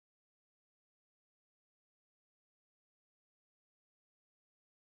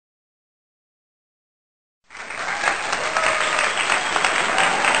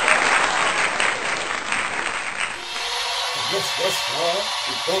Yes, man.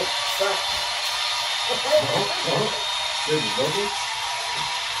 We don't stop.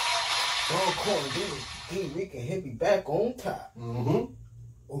 Don Core and Dricanhippie back on top.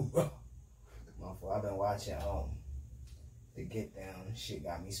 I've been watching the Get Down. Shit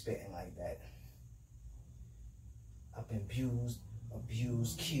got me spitting like that. I've been abused,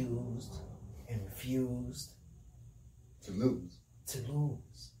 accused, and refused to lose.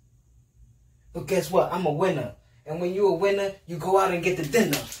 But guess what? I'm a winner. And when you're a winner, you go out and get the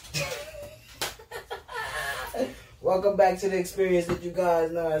dinner. Welcome back to the experience that you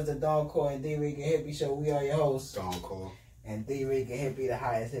guys know as the Don Core and Dricanhippie show. We are your hosts. Don Core. And Dricanhippie, the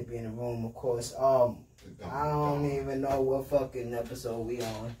highest hippie in the room, of course. I don't even know what fucking episode we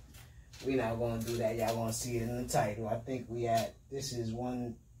on. We not gonna do that. Y'all gonna see it in the title. I think we at, this should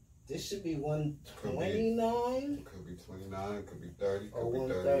be 129. Could be 29, could be 30, could or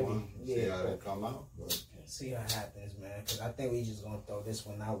be 31. Yeah, see how they come out. But see how it happens, man. Because I think we just gonna throw this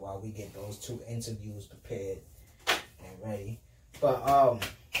one out while we get those 2 interviews prepared and ready. But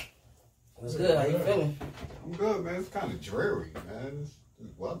what's good? How you feeling? I'm good, man. It's kind of dreary, man. This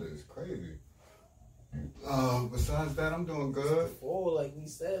weather is crazy. Besides that, I'm doing good. Before, like we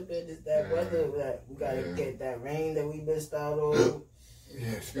said, man, it's that weather that we gotta get that rain that we missed out on.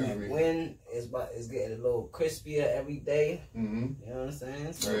 Yeah, excuse me. Wind is getting a little crispier every day. You know what I'm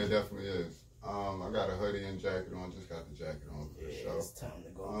saying? So, yeah, it definitely is. I got a hoodie and jacket on. Just got the jacket on for the show. It's time to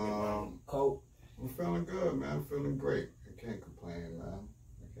go get my coat. I'm feeling good, man. I'm feeling great. I can't complain, man.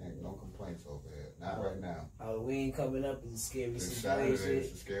 No complaints over here. Not right now. Halloween coming up is a scary It's situation. Saturday.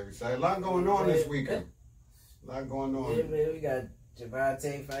 It's a scary Saturday. A lot going on this weekend. A lot going on. Yeah, man. We got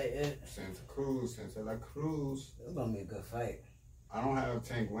Javante fighting. Santa La Cruz. It's gonna be a good fight. I don't have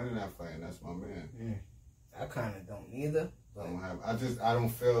Tank winning that fight, and that's my man. I kind of don't either. I don't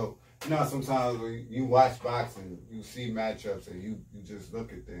feel. You know, sometimes when you watch boxing, you see matchups, and you just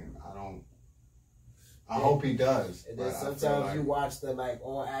look at things. I hope he does. And then sometimes you watch the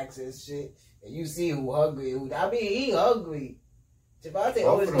all access shit, and you see who hungry. He hungry. Javante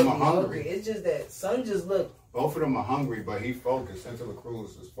always gonna be hungry. It's just that Son just look. Both of them are hungry, but he focused. Santa La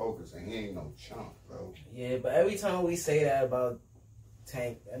Cruz is focused, and he ain't no chump, bro. Yeah, but every time we say that about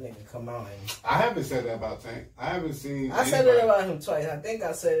Tank, that nigga come out and... I haven't said that about Tank. I haven't seen... I said it about him twice. I think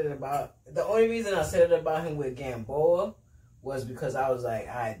I said it about... The only reason I said it about him with Gamboa was because I was like,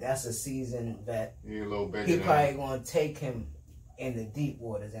 all right, that's a seasoned vet. He a little bit. He probably going to take him in the deep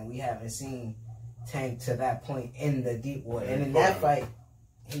waters, and we haven't seen Tank to that point in the deep water. And in that fight,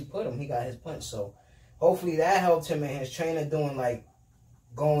 he put him. He got his punch. So hopefully that helped him, and his trainer doing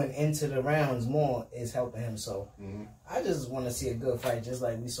going into the rounds more is helping him. So I just want to see a good fight, just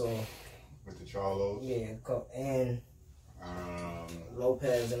like we saw with the Charlos. Yeah, and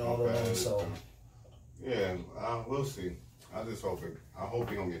Lopez and all of them. So yeah, we'll see. I hope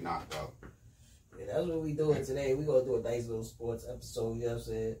he don't get knocked out. Yeah, that's what we doing today. We gonna do a nice little sports episode. You know what I'm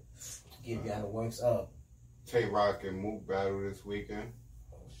saying? Give y'all the works up. Tay-Rock and Mook battle this weekend.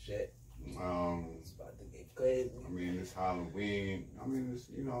 Oh shit. It's about to get crazy. I mean, it's Halloween. I mean, it's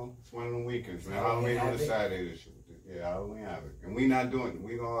one of them weekends, man. Halloween on a Saturday this year. Yeah, Halloween Havoc. And we are not doing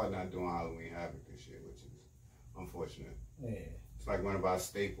Halloween Havoc this year, which is unfortunate. Yeah. It's like one of our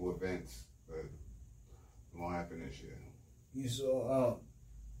staple events, but it won't happen this year. You saw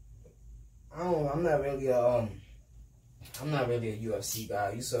I'm not really a UFC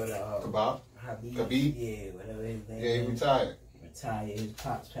guy. You saw the Khabib? Yeah, whatever his name. Yeah, he retired. His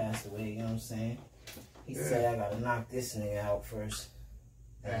pops passed away, you know what I'm saying? He said I gotta knock this nigga out first.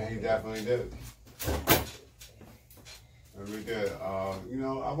 Yeah, he definitely did. We did.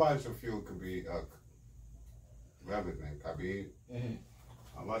 I watched a few Khabib, whatever his name, Khabib.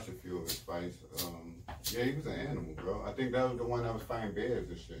 I watched a few of his fights. Yeah, he was an animal, bro. I think that was the one that was fighting bears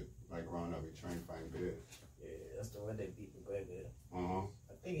and shit. Like growing up, he trained fighting bears. Yeah, that's the one that beat McGregor.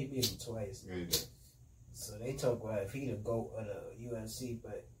 I think he beat him twice. Yeah, he did. So they talk about if he the GOAT of the UFC,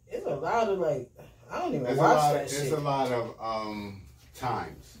 but it's a lot of I don't even watch that shit. It's a lot of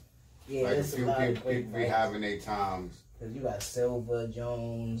times. Yeah, it's a lot of people be having their times. Cause you got Silva,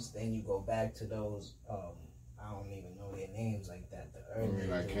 Jones, then you go back to those. I don't even know their names like that. The early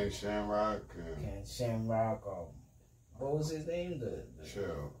like Ken Shamrock. Ken Shamrock. What was his name? The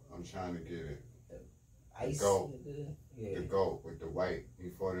Chill. I'm trying to get it. Ice. The GOAT. Yeah. The GOAT with the white. He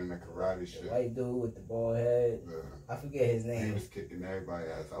fought in the karate shit. The white dude with the bald head. Yeah. I forget his name. He was kicking everybody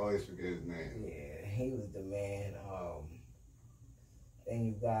ass. I always forget his name. Yeah, he was the man. Then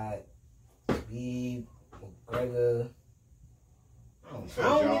you got Khabib, McGregor.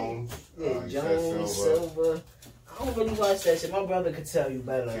 Jones. Jones, Silva. I don't really watch that shit. My brother could tell you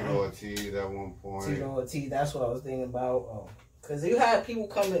better. Tito Ortiz at one point. Tito Ortiz, that's what I was thinking about. Because you had people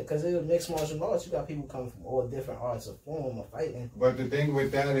coming, because it was mixed martial arts, you got people coming from all different arts of form of fighting. But the thing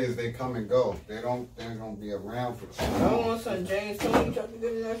with that is they come and go. They're gonna be around for too long. I don't want some James Tony tried to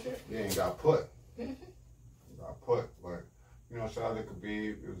get in that shit. Yeah, and got put. Got put. But, you know, shout out to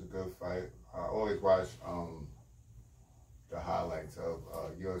Khabib. It was a good fight. I always watch the highlights of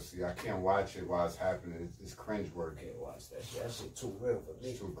UFC. I can't watch it while it's happening. It's cringeworthy. I can't watch that shit. That shit too real for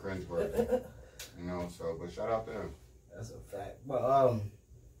me. It's too cringeworthy. You know, so, but shout out to him. That's a fact. But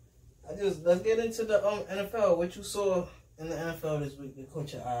let's get into the NFL. What you saw in the NFL this week that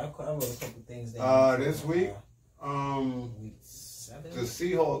caught your eye? I wrote a couple things down. This week, week 7. the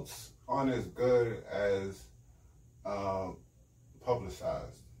Seahawks aren't as good as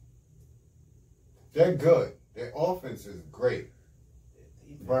publicized. They're good. Their offense is great.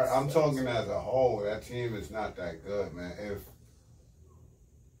 But I'm talking as a whole, that team is not that good, man.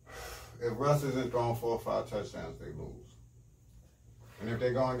 If Russ isn't throwing 4 or 5 touchdowns, they lose. And if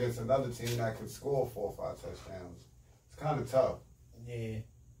they're going against another team that can score 4 or 5 touchdowns, it's kind of tough. Yeah.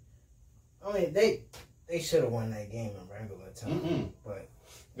 I mean, they should have won that game in regular time. But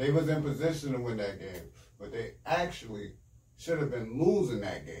they was in position to win that game, but they actually should have been losing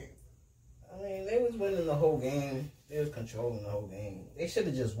that game. I mean, they was winning the whole game. They was controlling the whole game. They should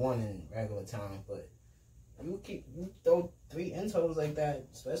have just won in regular time, but you throw 3 end totals like that,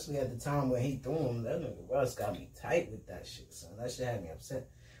 especially at the time when he threw them, that nigga Russ got me tight with that shit, son. That shit had me upset.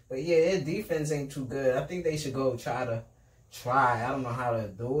 But yeah, their defense ain't too good. I think they should go try. I don't know how to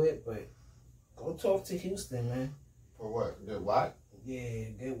do it, but go talk to Houston, man. For what? Get Watt?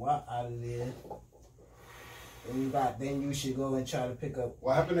 Yeah, get Watt out of there. Then you should go and try to pick up.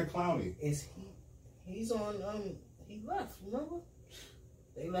 What happened to Clowney? He's on he left, remember?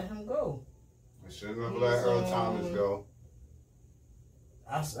 They let him go. They shouldn't have let Earl Thomas go.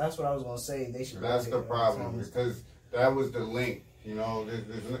 That's what I was gonna say. They should. That's the problem, because that was the link. You know,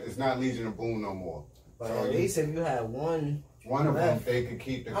 it's not Legion of Boom no more. But so at least if you had one of them, they could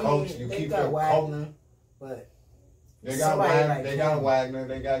keep the coach. You keep the Wagner, but they got Wagner. They got Wagner.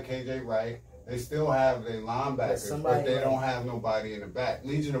 They got KJ Wright. They still have their linebackers, but they don't have nobody in the back.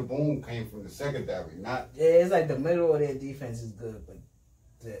 Legion of Boom came from the secondary, not. Yeah, it's like the middle of their defense is good, but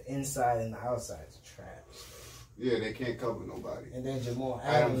the inside and the outside is trash. Yeah, they can't cover nobody. And then Jamal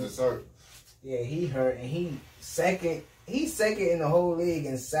Adams is hurt. Yeah, he hurt, and he's second in the whole league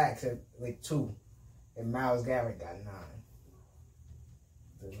in sacks with 2, and Myles Garrett got 9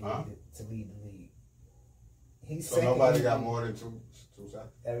 to lead the league. So nobody got more than two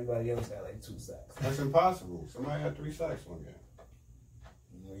sacks? Everybody else got like 2 sacks. That's impossible. Somebody had 3 sacks one game.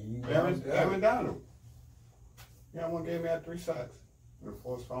 Aaron Donald. Yeah, one game he had 3 sacks. And the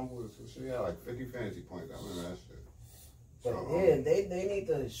forced fumble, she had like 50 fantasy points. I remember that shit. But so, yeah, they need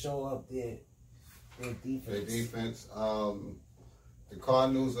to show up their defense. Their defense. The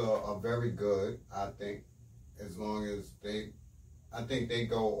Cardinals are very good, I think, as long as I think they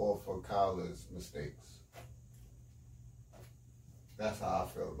go off of Kyler's mistakes. That's how I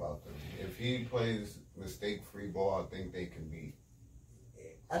feel about them. If he plays mistake-free ball, I think they can beat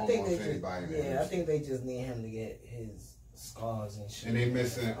almost anybody. I think they just need him to get his scars and shit. And they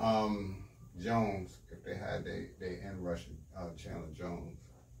missing Jones. If they had they end rushing Chandler Jones,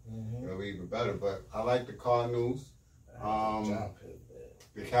 it'll be even better. But I like the Cardinals.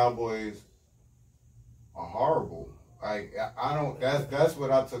 The Cowboys are horrible. Like I don't. That's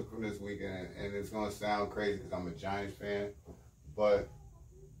what I took from this weekend, and it's gonna sound crazy because I'm a Giants fan, but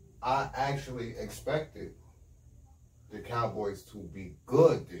I actually expected the Cowboys to be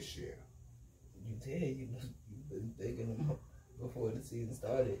good this year. You did. You've been thinking them before the season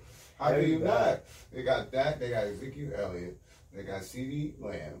started. How do you not? They got that. They got Ezekiel Elliott. They got CeeDee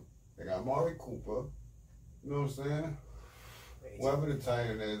Lamb. They got Amari Cooper. You know what I'm saying? Whoever the tight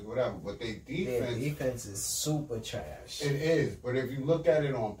end is, whatever. But their defense is super trash. It is. But if you look at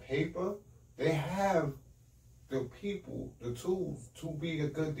it on paper, they have the people, the tools to be a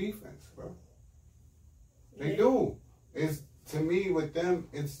good defense, bro. They do. It's to me with them,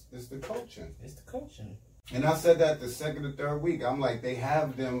 it's the coaching. It's the coaching. And I said that the second or third week. I'm like, they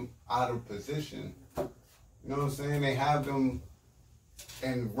have them out of position. You know what I'm saying? They have them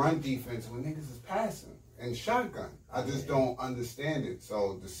in run defense when niggas is passing and shotgun. I just don't understand it.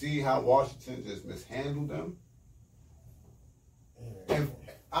 So to see how Washington just mishandled them, and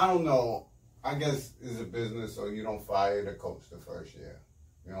I don't know. I guess it's a business, so you don't fire the coach the first year.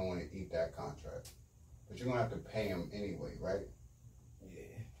 You don't want to eat that contract, but you're gonna have to pay him anyway, right?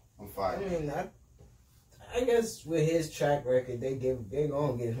 Yeah. I'm firing. I mean, I guess with his track record, they're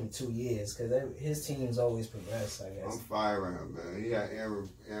gonna give him 2 years because his teams always progress. I guess. I'm firing him, man. He got Aaron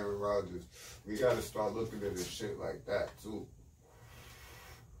Rodgers. We got to start looking at this shit like that too.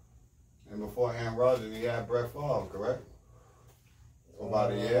 before Aaron Rodgers, he had Brett Favre, correct? For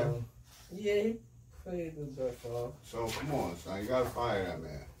about a year. Yeah, he played with Brett Favre. So come on, son, you gotta fire that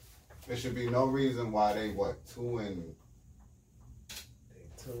man. There should be no reason why they 2-4,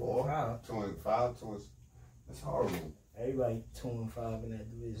 2-5. That's horrible. Everybody 2-5 in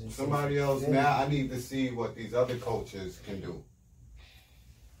that division. Somebody else now. I need to see what these other coaches can do.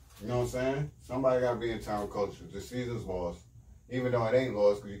 You know what I'm saying? Somebody got to be in town with coaches. The season's lost, even though it ain't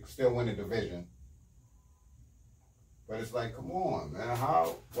lost, because you can still win the division. But it's like, come on, man.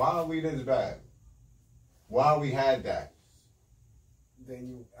 Why are we this bad? Why we had that?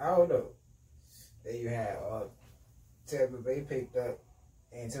 I don't know. Then you had Tampa Bay picked up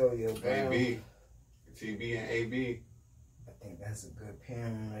Antonio Brown. AB, TB and AB. I think that's a good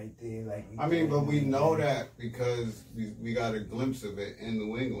pairing right there. But we know that because we got a glimpse of it in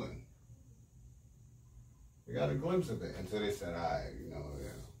New England. We got a glimpse of it until they said, "All right, yeah."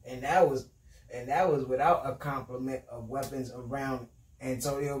 And that was without a complement of weapons around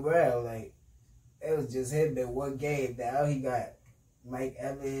Antonio Brown. Like, it was just him in one game. Now he got Mike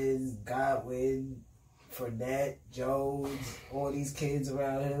Evans, Godwin, Fournette, Jones, all these kids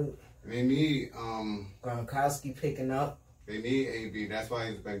around him. They need Gronkowski picking up. They need AB. That's why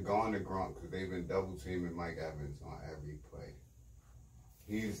he's been going to Gronk, because they've been double teaming Mike Evans on every play.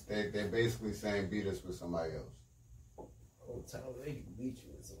 They're basically saying beat us with somebody else. Oh, Tom Brady beat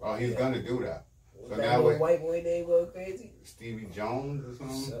you with somebody. Oh, he's gonna do that. So that now white boy name going crazy? Stevie Jones or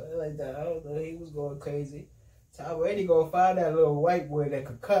something? Something like that. I don't know. He was going crazy. Tom Brady gonna find that little white boy that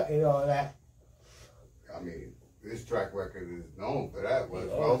could cut and all that. I mean, this track record is known for that. Was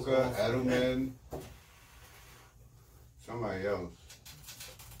Roka, Edelman, somebody else.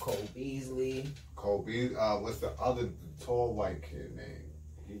 Cole Beasley. What's the other tall white kid name?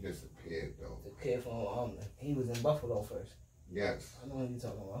 He disappeared though. The kid from he was in Buffalo first. Yes. I know what you're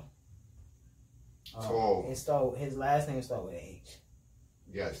talking about. Tall. His last name starts with an H.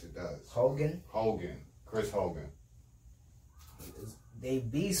 Yes, it does. Hogan. Chris Hogan. They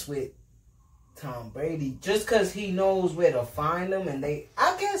beast with Tom Brady just because he knows where to find them, and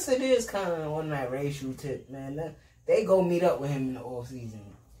I guess it is kind of on that racial tip, man. They go meet up with him in the off season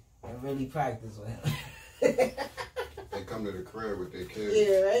and really practice with him. They come to the crib with their kids.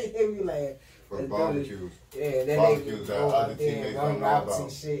 Yeah, right. They be like for barbecues. Yeah, then barbecues they that other teammates don't know about.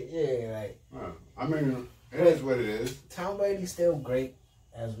 And shit. Yeah, right. I mean, it is what it is. Tom Brady's still great,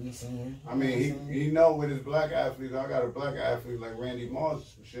 as we seen him. I mean, he know with his black athletes. I got a black athlete like Randy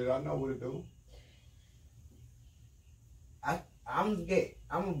Moss. Shit, I know what to do. I'm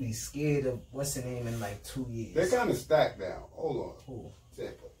gonna be scared of what's the name in like 2 years. They're kind of stacked now. Hold on. Who?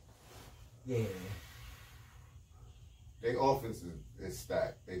 Tampa. Yeah. Their offense is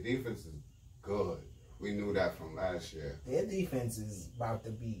stacked. Their defense is good. We knew that from last year. Their defense is about to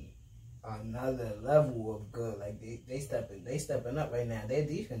be another level of good. Like they stepping up right now. Their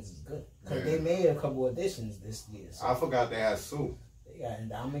defense is good because they made a couple additions this year. So I forgot they had Sue. They got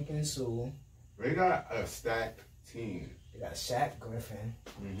Ndamukong Suh. They got a stacked team. They got Shaq Griffin.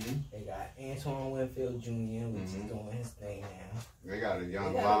 Mm-hmm. They got Antoine Winfield Jr., which is doing his thing now. They got a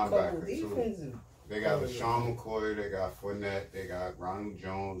young linebacker too. They got LaShawn McCoy. They got Fournette. They got Ronald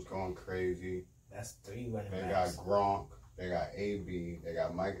Jones going crazy. That's 3 running backs. They got Gronk. They got AB. They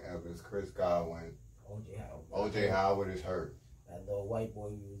got Mike Evans, Chris Godwin. O.J. Howard is hurt. That little white boy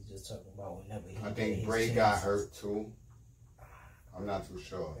you was just talking about whenever he I think Bray got hurt too. I'm not too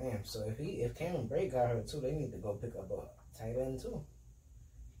sure. Damn, so if Cameron Bray got hurt too, they need to go pick up a tight end too.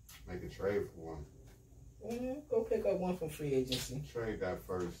 Make a trade for one. Go pick up one from free agency. Trade that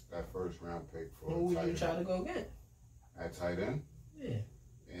first round pick for. Who would you try to go get? At tight end. Yeah.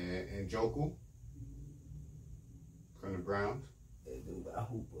 And Njoku from the Browns. They do got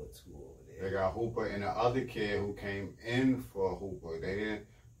Hooper too over there. They got Hooper and the other kid who came in for Hooper. They didn't.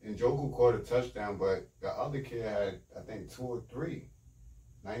 Njoku caught a touchdown, but the other kid had, I think, 2 or 3,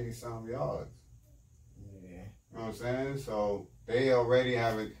 90-some yards. Yeah. You know what I'm saying? So they already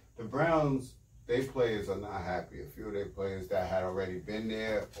have it. The Browns, their players are not happy. A few of their players that had already been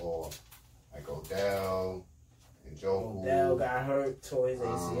there, or like Odell, Njoku. Odell got hurt, tore his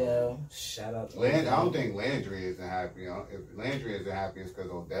ACL. Shout out to I don't think Landry isn't happy. If Landry isn't happy, it's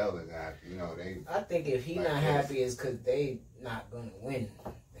because Odell isn't happy. You know, I think if he's not happy, it's because they not going to win.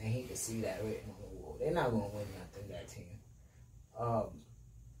 And he can see that written on the wall. They're not going to win nothing, that team.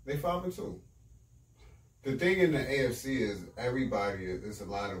 They 5-2. The thing in the AFC is there's a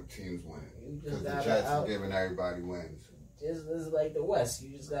lot of teams winning. Because the Jets are giving everybody wins. Just it's like the West.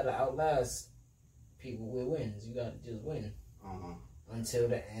 You just got to outlast people with wins. You got to just win. until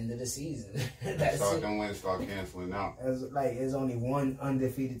the end of the season. Don't win, start canceling out. There's only one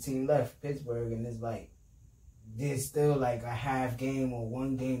undefeated team left, Pittsburgh, and it's like there's still like a half game or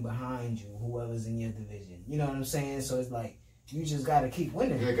 1 game behind you, whoever's in your division. You know what I'm saying? So it's like you just gotta keep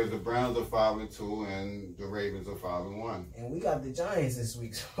winning. Yeah, because the Browns are 5-2 and the Ravens are 5-1. And we got the Giants this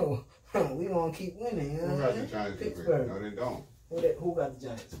week, so we gonna keep winning. You know who got the Giants this week? No, they don't. Who got the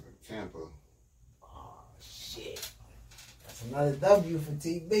Giants? Tampa. Oh shit! That's another W for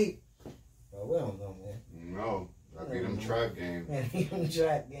TB. But we don't know, man. No, I beat them trap game. Man, beat them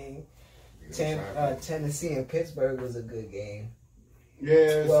trap game. Tennessee and Pittsburgh was a good game.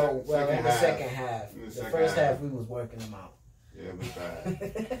 Yeah, well, in the second half. The first half we was working them out. Yeah, it was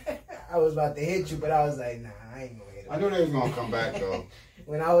bad. I was about to hit you, but I was like, nah, I ain't gonna hit him. I knew they was gonna come back though.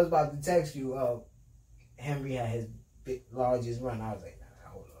 When I was about to text you, Henry had his largest run. I was like, nah,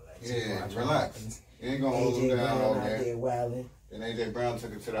 hold on. Yeah, relax. You ain't gonna hold him down all day. And AJ Brown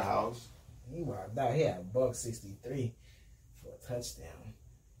took it to the house. He wilded out. He had $163 for a touchdown.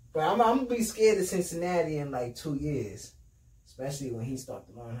 But I'm gonna be scared of Cincinnati in like 2 years, especially when he start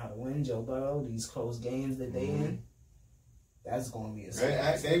to learn how to win. Joe Burrow, these close games that they in, that's gonna be a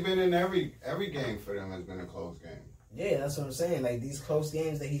scary. They've been in every game for them has been a close game. Yeah, that's what I'm saying. Like these close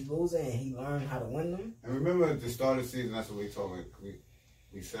games that he's losing, and he learned how to win them. And remember at the start of the season, that's what we told him.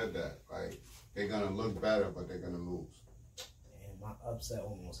 We said that like they're gonna look better, but they're gonna lose. And my upset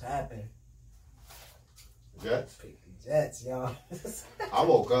almost happened. Jets? Pick the Jets, y'all. I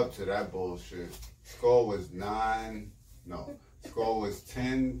woke up to that bullshit. Score was 10-3.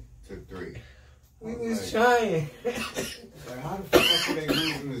 We was trying. Like, how the fuck are they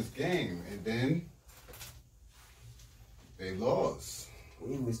losing this game? And then they lost.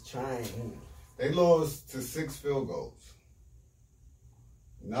 We was trying. They lost to 6 field goals.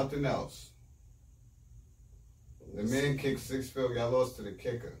 Nothing else. The man kicked 6 field goals. Y'all lost to the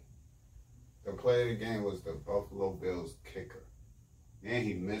kicker. The player of the game was the Buffalo Bills kicker. And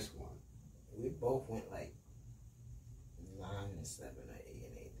he missed one. We both went like 9-7 or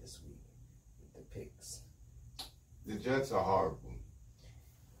 8-8 this week with the picks. The Jets are horrible.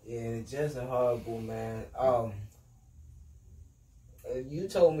 Yeah, the Jets are horrible, man. You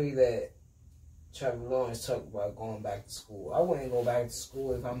told me that Trevor Lawrence talked about going back to school. I wouldn't go back to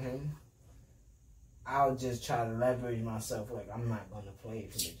school if I'm him. I'll just try to leverage myself like I'm not going to play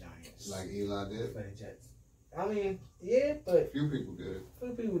for the Giants. Like Eli did? For the Jets. I mean, yeah, but... Few people did it. Few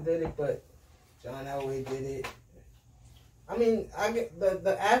people did it, but John Elway did it. I mean, I get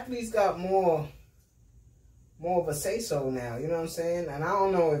the athletes got more of a say-so now, you know what I'm saying? And I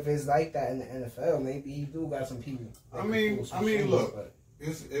don't know if it's like that in the NFL. Maybe he do got some people. I mean, look,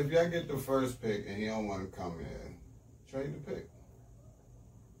 if y'all get the first pick and he don't want to come in, trade the pick.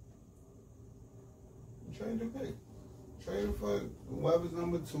 Trade the pick. Trade it for whoever's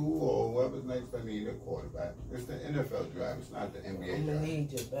number 2 or whoever's next to need a quarterback. It's the NFL draft. It's not the NBA draft. You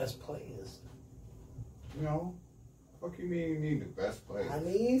need your best players. You know? What you mean you need the best players? I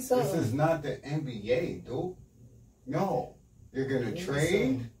need something. This is not the NBA, dude. No. You're going to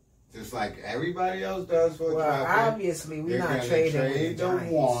trade just like everybody else does for a draft pick. Obviously, we're not trading trade the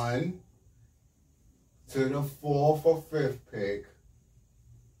 1 to the 4th or 5th pick.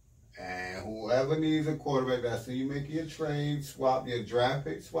 And whoever needs a quarterback, that's who you make your trade, swap your draft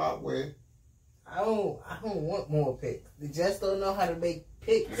pick, swap with. I don't want more picks. The Jets don't know how to make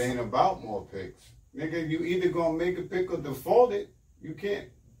picks. It ain't about more picks. Nigga, you either gonna make a pick or default it. You can't.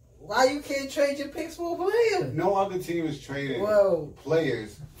 Why you can't trade your picks for a player? No other team is trading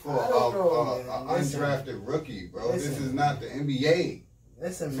players for an undrafted rookie, bro. Listen, this is not the NBA.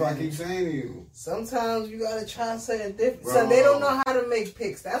 Listen, that's what I keep saying to you. Sometimes you gotta try something different. So they don't know how to make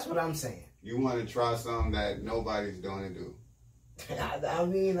picks. That's what I'm saying. You want to try something that nobody's going to do. I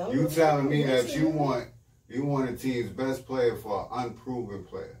mean, you telling me that you want a team's best player for an unproven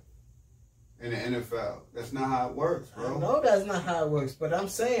player in the NFL. That's not how it works, bro. I know that's not how it works, but I'm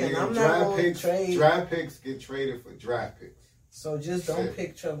saying I'm not going to trade. Draft picks get traded for draft picks. So just don't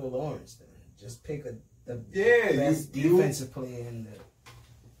pick Trevor Lawrence then. Just pick the best defensive player in the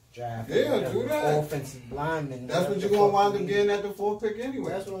draft. Yeah, do that. Offensive lineman. That's what you're going to wind up getting at the 4th pick anyway.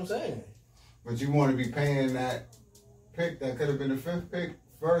 That's what I'm saying. But you want to be paying that pick that could have been the 5th pick,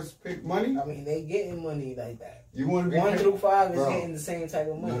 1st pick money? I mean, they getting money like that. You want to be 1 through 5 is getting the same type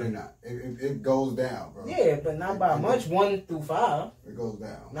of money. No, they're not. It goes down, bro. Yeah, but not by much. 1 through 5. It goes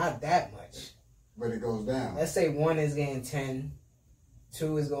down. Not that much. But it goes down. Let's say 1 is getting 10.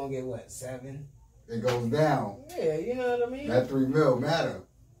 2 is going to get what, 7? It goes down. Yeah, you know what I mean? That $3 million matter.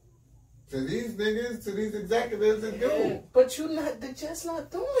 To these niggas, to these executives, it do. But the Jets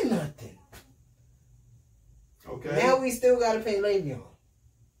not doing nothing. Okay. Now we still got to pay Le'Veon.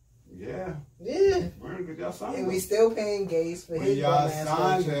 Yeah. Yeah. Where y'all sign And him? we still paying Gase for When his y'all dumbass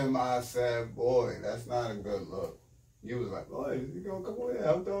signed coaching. him, I said, boy, that's not a good look. You was like, boy, is he going to come away?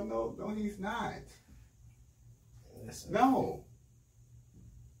 I don't know. No, he's not. Listen, No.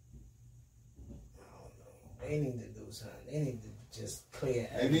 I don't know. They need to do something. They need to just clear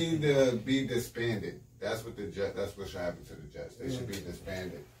They everything. need to be disbanded. That's what that's what should happen to the Jets. They should be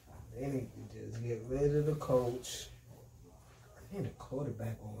disbanded. They need to just get rid of the coach. I need a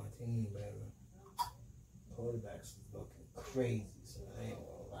quarterback on my team, baby. Quarterbacks is looking crazy, so I ain't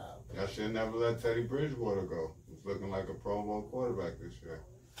gonna lie. Y'all should never let Teddy Bridgewater go. He's looking like a Pro Bowl quarterback this year.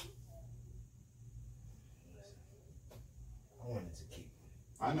 I wanted to keep him.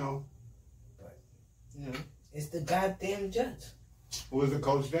 I know. But, you know, it's the goddamn Jets. Who was the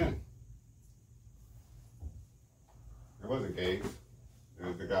coach then? It wasn't Gates. It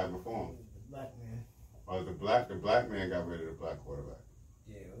was the guy before him. The black man. Oh, the black man got rid of the black quarterback.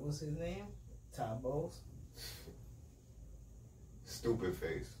 Yeah, what was his name? Todd Bowles. Stupid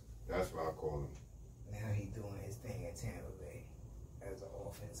face. That's what I call him. Now he doing his thing at Tampa Bay as an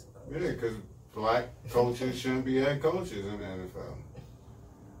offensive coach. Yeah, because black coaches shouldn't be head coaches in the NFL.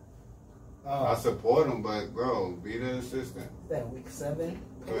 I support them, but bro, be the assistant. That week 7.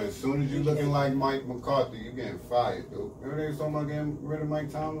 But as soon as you looking like Mike McCarthy, you getting fired, dude. Remember they was talking about getting rid of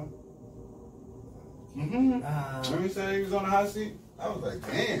Mike Tomlin? Remember he said he was on the hot seat? I was like,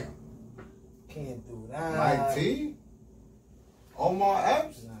 damn. Can't do that. Mike T? Omar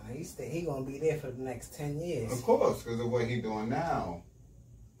Epps? Nah, he gonna be there for the next 10 years. Of course, because of what he doing now.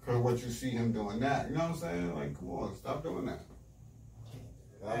 Because of what you see him doing now. You know what I'm saying? Like, come on, stop doing that.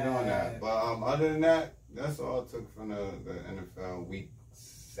 Stop doing that. But other than that, that's all I took from the NFL week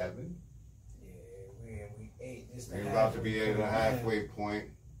 7. Yeah, we're in week 8. This We're about to be at a halfway point.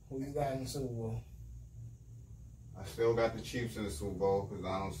 Who you got in the Super Bowl? I still got the Chiefs in the Super Bowl because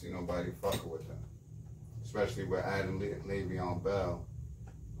I don't see nobody fucking with them. Especially with adding Le'Veon Bell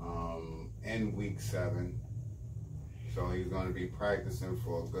in week 7. So he's going to be practicing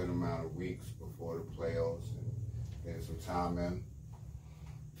for a good amount of weeks before the playoffs and getting some time in.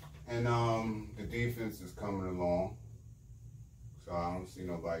 And the defense is coming along. So I don't see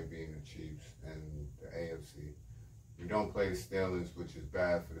nobody beating the Chiefs and the AFC. We don't play the Steelers, which is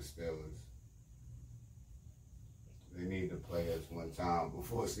bad for the Steelers. They need to play us one time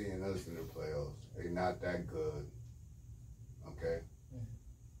before seeing us in the playoffs. They're not that good. Okay?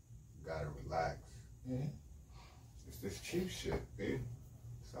 Gotta relax. It's this cheap shit, dude.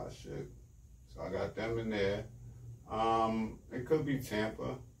 It's our shit. So I got them in there. It could be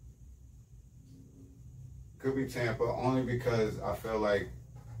Tampa. Could be Tampa only because I feel like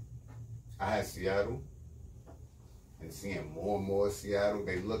I had Seattle. And seeing more and more Seattle,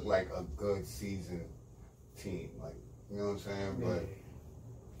 they look like a good season team. Like, you know what I'm saying?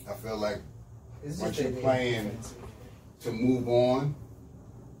 But I feel like once you're playing to move on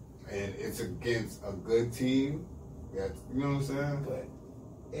and it's against a good team, that's, you know what I'm saying?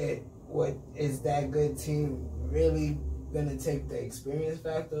 But what is that good team really gonna take the experience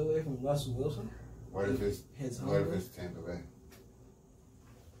factor away from Russell Wilson? What if it's Tampa Bay?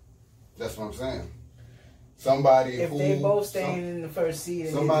 That's what I'm saying. Somebody if they both staying in the first seed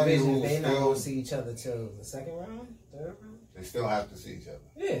in the division, they not gonna see each other till the second round, third round. They still have to see each other.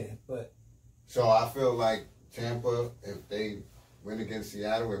 Yeah, but so I feel like Tampa, if they win against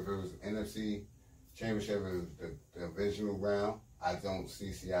Seattle, if it was NFC Championship, if it was the divisional round, I don't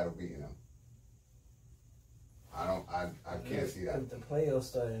see Seattle beating them. I can't see that. If the playoffs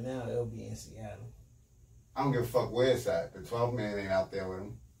started now, it'll be in Seattle. I don't give a fuck where it's at. The 12 man ain't out there with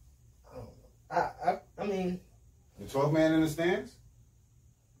them. I mean, the 12 man in the stands?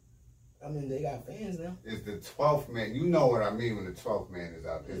 I mean, they got fans now. Is the 12th man, you know what I mean when the 12th man is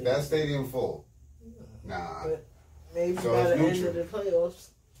out there. Is that stadium full? Nah. But maybe so by the end of the playoffs,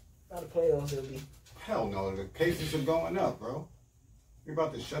 it'll be. Hell no, the cases are going up, bro. We're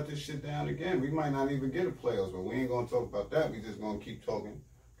about to shut this shit down again. We might not even get a playoffs, but we ain't going to talk about that. We just going to keep talking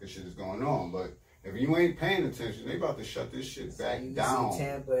because shit is going on. But if you ain't paying attention, they about to shut this shit back down. See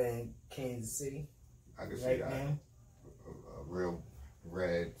Tampa and Kansas City. I can see that. Now. A real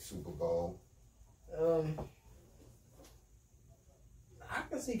red Super Bowl. I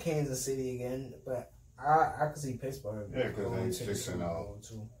can see Kansas City again, but I can see Pittsburgh. Yeah, because they're 6-0.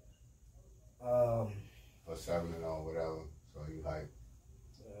 Too. Or 7-0, whatever. So you hype.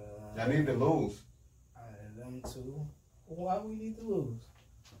 I need to lose. Them two. Why we need to lose?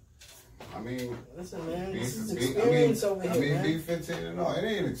 I mean, listen, man, this is experience over here, man. B15 and all. It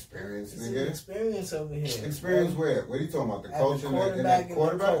ain't experience, this nigga. Is experience over here. Experience where? What are you talking about? The coach and the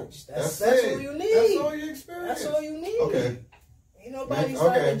quarterback? Coach. That's all you need. That's all your experience. That's all you need. Okay. Ain't nobody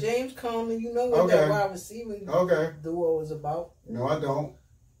starting James Conner. You know what that wide receiver duo is about. No, I don't.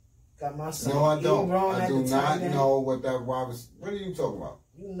 Got my son. No, I don't. I do not know what that wide receiver. What are you talking about?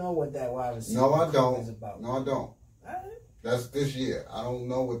 You know what that wide receiver is about. No, I don't. That's this year. I don't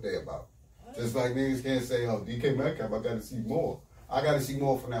know what they're about. Just like niggas can't say, oh, DK Metcalf, I got to see more. I got to see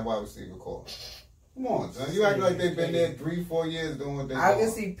more from that wide receiver core. Come on, son. You act like they've been there 3-4 years doing what they're doing. I can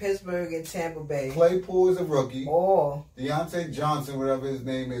see Pittsburgh and Tampa Bay. Claypool is a rookie. Or Deontay Johnson, whatever his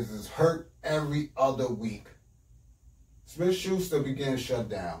name is hurt every other week. Smith-Schuster began shut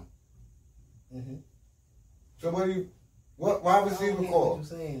down. Mm-hmm. So what wide receiver core? What you're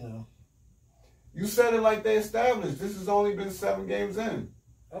saying, though. You said it like they established. This has only been 7 games in.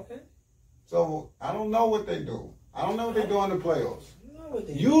 Okay. So I don't know what they do. I don't know what they do in the playoffs.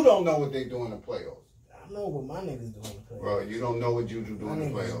 You don't know what they do in the playoffs. I know what my niggas do in the playoffs. Bro, you don't know what Juju do in the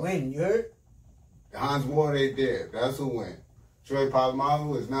playoffs. Win, you heard? Hans Ward ain't there. That's who win. Troy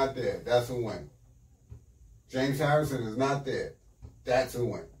Polamalu is not there. That's who win. James Harrison is not there. That's who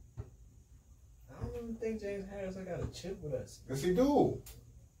win. I don't even think James Harrison got a chip with us. Yes, he do.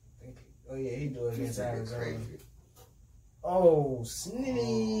 Oh, yeah, he do it against Arizona. Crazy. Oh,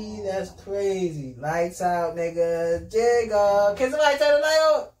 Snitty, that's crazy. Lights out, nigga. Jigga. Can somebody turn the light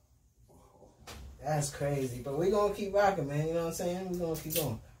on? That's crazy. But we gonna keep rocking, man. You know what I'm saying? We gonna keep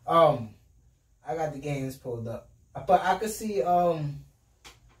going. I got the games pulled up. But I could see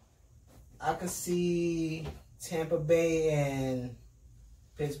Tampa Bay and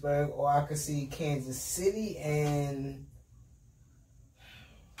Pittsburgh, or I could see Kansas City and...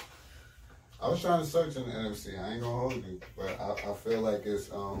 I was trying to search in the NFC. I ain't gonna hold you, but I feel like it's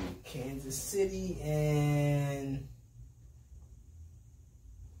Kansas City and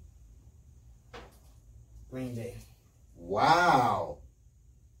Green Bay. Wow.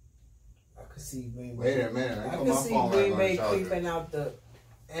 I could see Green Bay. Wait a minute. I could see Green Bay creeping out the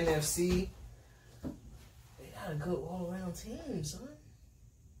NFC. They got a good all-around team, son.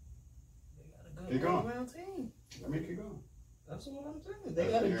 They got a good all-around team. Let me keep going. That's what I'm saying. They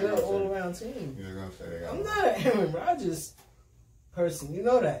got a good all-around team. You're gonna say they got I'm not an Aaron Rodgers person. You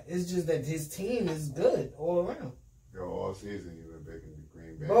know that. It's just that his team is good all around. Yo, all season you've been picking the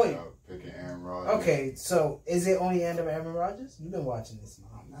Green Bay out, picking Aaron Rodgers. Okay, so is it only Aaron Rodgers? You've been watching this season.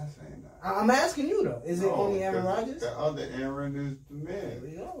 I'm not saying that. I'm asking you though. Is it only Aaron Rodgers? The other Aaron is the man.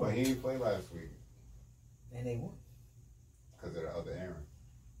 But he didn't play last week. And they won. Because of the other Aaron.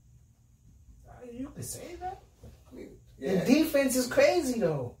 You could say that. Yeah. The defense is crazy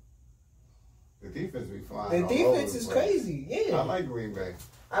though. The defense be flying. The defense is crazy. Yeah. I like Green Bay.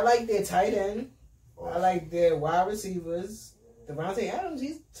 I like their tight end. I like their wide receivers. Devontae Adams,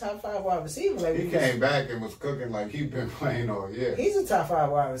 he's top 5 wide receiver. Like he came back and was cooking like he's been playing all year. He's a top 5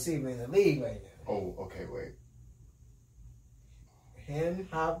 wide receiver in the league right now. Oh, okay, wait. Him,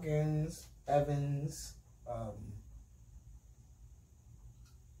 Hopkins, Evans,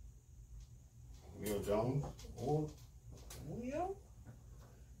 Julio Jones. Julio?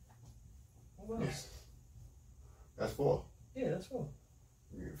 What else? That's 4. Yeah, that's 4.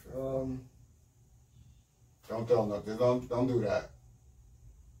 Don't tell nothing. Don't do that.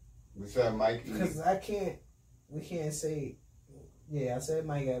 We said Mike E. Because we can't say, yeah, I said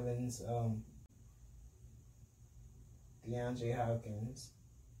Mike Evans, DeAndre Hopkins.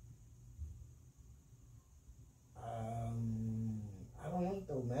 I don't want to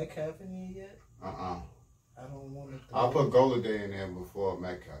throw Metcalf in here yet. I don't want to throw... I'll put Golladay in there before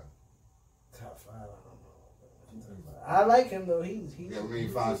Metcalf. Top 5, I don't know. I like him though. He's yeah, we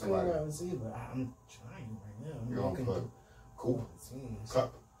find somebody. Receiver. I'm trying right now. You're gonna put Cooper,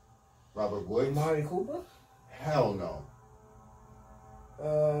 Cup, Robert Woods, Amari Cooper? Hell no.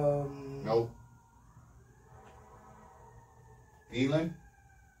 Nope. Thielen,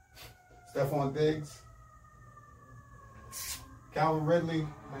 Stephon Diggs, Calvin Ridley,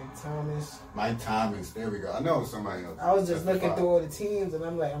 Mike Thomas. There we go. I know somebody else. I was just looking through all the teams, and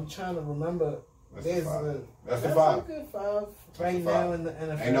I'm like, I'm trying to remember. That's that's the 5. A good 5 right now in the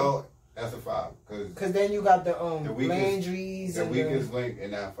NFL. Ain't no, that's a 5. Because then you got the Landry's. The weakest link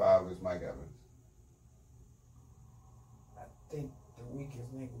in that 5 is Mike Evans. I think the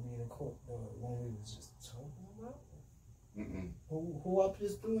weakest link would be the one we was just talking about. Who up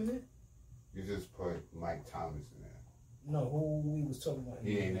just doing it? You just put Mike Thomas in there. No, who we was talking about?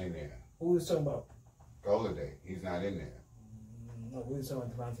 He ain't in there. Who we was talking about? Golladay. He's not in there. No, we was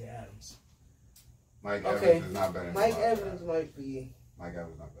talking about Devontae Adams. Mike Evans is not better than Mike Evans might be. Mike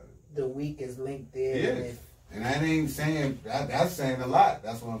Evans not better than the weakest link there. He is. And that ain't saying that's saying a lot.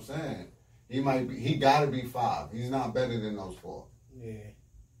 That's what I'm saying. He gotta be 5. He's not better than those 4. Yeah.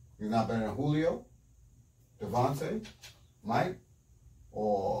 He's not better than Julio, Devontae, Mike,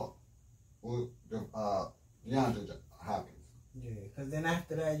 or DeAndre Hopkins. Yeah, because then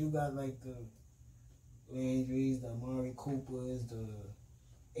after that you got like the Landry's, the Amari Coopers, the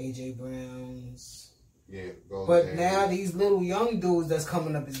AJ Browns. Yeah, but now these little young dudes that's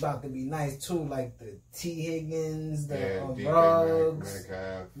coming up is about to be nice too, like the T. Higgins, the Ruggs,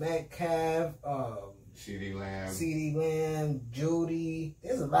 Metcalf, CD Lamb, Judy.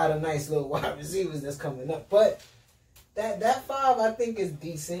 There's a lot of nice little wide receivers that's coming up, but that 5 I think is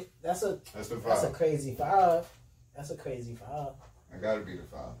decent. That's a crazy 5. That's a crazy 5. I gotta be the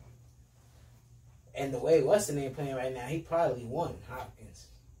 5. And the way what's the name playing right now, he probably won Hopkins.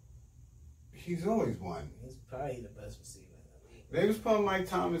 He's always won. He's probably the best receiver in the league. They was putting Mike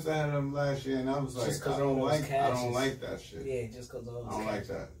Thomas ahead of him last year, and I was like, I don't like that shit. Yeah, just because I don't like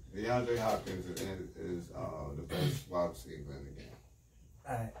that. DeAndre Hopkins is the best wide receiver in the game.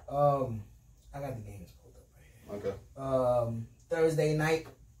 All right. I got the games pulled up right here. Okay. Thursday night,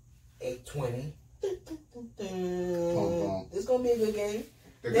 8:20. It's gonna be a good game.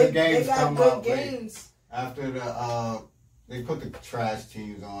 The good games come out games. After they put the trash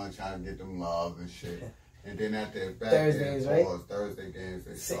teams on, trying to get them love and shit. And then at the back Thursdays, right? Thursday games,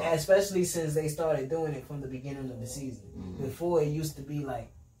 especially since they started doing it from the beginning of the season. Mm-hmm. Before it used to be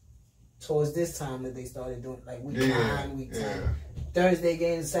like towards this time that they started doing like week 9, week 10, Thursday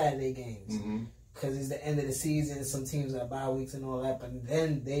games, Saturday games. Because it's the end of the season, some teams got bye weeks and all that. But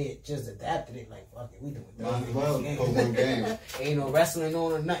then they just adapted it like, fuck it, we doing Thursday put one game. Ain't no wrestling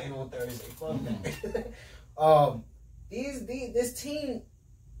on or nothing on Thursday. Fuck that. This team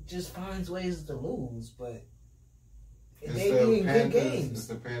just finds ways to lose, but they doing good games. It's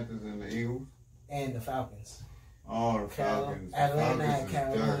the Panthers and the Eagles and the Falcons. Oh, the Falcons. Atlanta and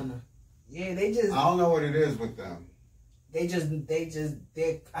Carolina. Yeah, they just. I don't know what it is with them. I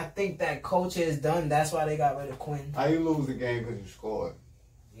think that coach is done. That's why they got rid of Quinn. How you lose the game because you scored?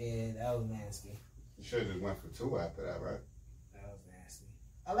 Yeah, that was nasty. You should have just went for 2 after that, right?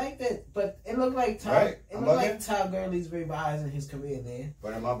 I like that, but it looked like Todd. It looked like Todd Gurley's revising his career there.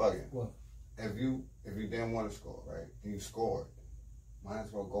 But am I bugging? What? If you didn't want to score, right, and you scored, might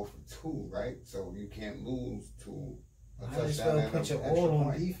as well go for 2, right? So you can't lose to a touchdown. Might as well put your all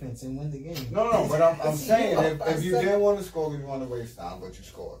on defense and win the game. No, but I'm saying if you didn't want to score because you want to waste time, but you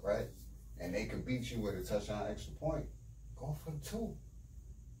scored, right, and they could beat you with a touchdown extra point, go for 2.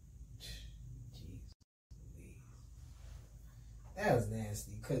 That was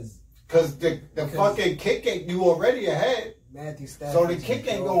nasty, cause the fucking kick ain't, you already ahead. Matthew Stafford. So the kick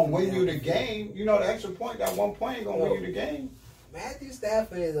ain't gonna win you the game. You know the extra point, that 1 point ain't gonna win you the game. Matthew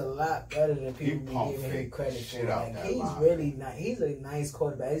Stafford is a lot better than people give him credit for. Like, he's really not. He's a nice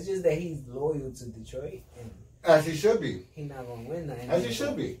quarterback. It's just that he's loyal to Detroit, and as he should be. He's not gonna win nothing. As he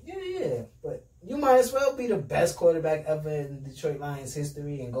should be. Yeah. But you might as well be the best quarterback ever in Detroit Lions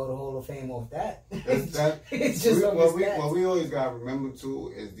history and go to Hall of Fame off that. It's just what we always gotta remember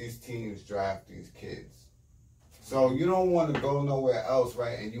too is these teams draft these kids. So you don't want to go nowhere else,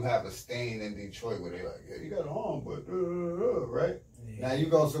 right? And you have a stain in Detroit where they're like, yeah, you got an arm, but right? Yeah. Now you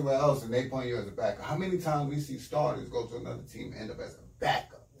go somewhere else and they point you as a backup. How many times we see starters go to another team and end up as a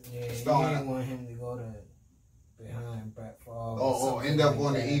backup? Yeah, you didn't want him to go to behind Brett Favre. Or end up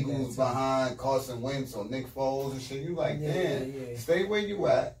on the Eagles behind Carson Wentz or Nick Foles and shit. You like, damn, stay where you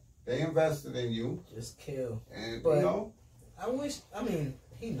at. They invested in you. Just kill. And, but you know.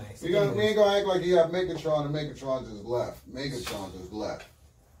 He nice. We ain't gonna act like he had Megatron and Megatron just left. Megatron just left.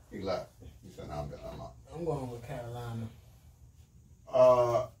 He left. He said, I'm done. I'm out. I'm going with Carolina.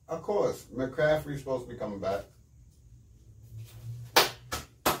 Of course. McCaffrey's supposed to be coming back.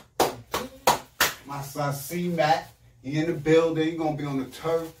 My son C-Mac, he in the building. He gonna be on the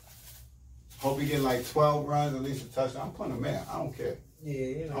turf. Hope he get like 12 runs, at least a touchdown. I'm putting him in. I don't care. Yeah,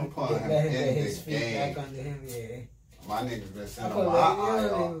 you know. I'm putting him in his the feet game. back under him, yeah. My nigga's been sitting on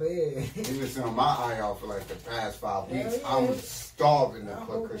my IR. He been sitting on my IR for like the past 5 weeks. I'm starving to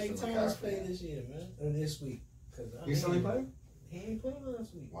put Christian McCaffrey play this year, man. Or this week. He still ain't played? He ain't played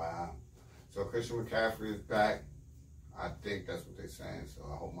last week. Wow. So Christian McCaffrey is back. I think that's what they're saying. So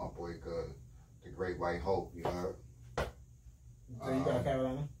I hope my boy good. The Great White Hope, you heard? So you got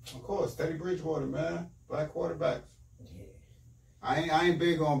Carolina? Of course. Teddy Bridgewater, man. Black quarterbacks. Yeah. I ain't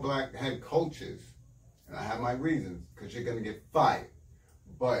big on black head coaches. And I have my reasons, because you're going to get fired.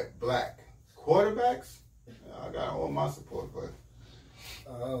 But black quarterbacks, I got all my support, but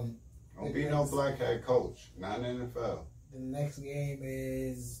don't be no black head coach. Not in the NFL. The next game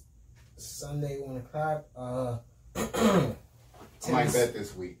is Sunday, 1 o'clock. I might bet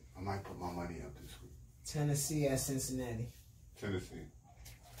this week. I might put my money up this week. Tennessee at Cincinnati. Tennessee.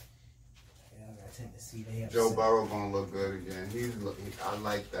 Yeah, I got Tennessee. They have Joe Burrow gonna look good again. I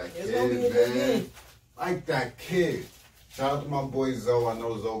like that it's gonna be a kid, good man. game. Like that kid. Shout out to my boy Zoe. I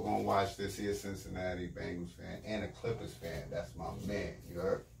know Zoe gonna watch this. He a Cincinnati Bengals fan and a Clippers fan. That's my man. You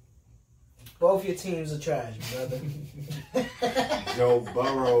heard? Both your teams are trash, brother. Joe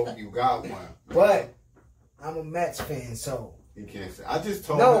Burrow, you got one. But I'm a Mets fan, so You can't say. I just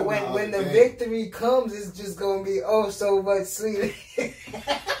told no. him When the day. victory comes, it's just gonna be oh so much sweeter. You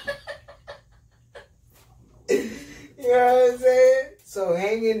know what I'm saying? So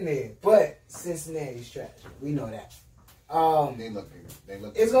hang in there. But Cincinnati's trash. We know that. They look.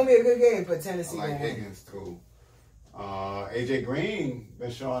 It's gonna be a good game for I Tennessee. like Higgins too. AJ Green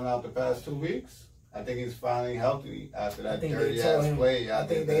been showing out the past 2 weeks. I think he's finally healthy after that dirty ass play. I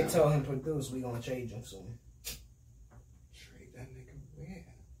think they told him produce. We gonna trade him soon. Trade that nigga where?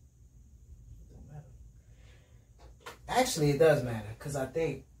 Don't matter. Actually, it does matter because I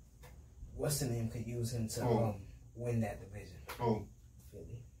think what's the name could use him to win that division. Oh,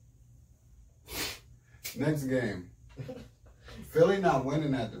 Philly. next game. Philly not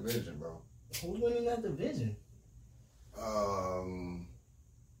winning that division, bro. Who's winning that division?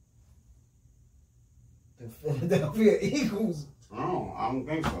 The Philadelphia Eagles. No, I don't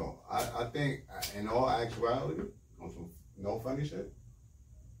think so. I think, in all actuality, on some no funny shit,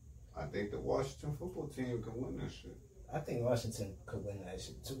 I think the Washington football team can win that shit. I think Washington could win that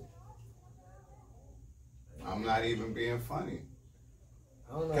shit too. I'm not even being funny.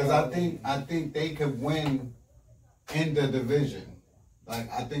 I don't know. Because I think they could win in the division.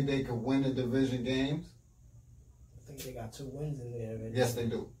 Like, I think they could win the division games. I think they got 2 wins in there already. Yes, they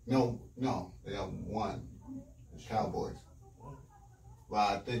do. No, they have 1. The Cowboys. Well,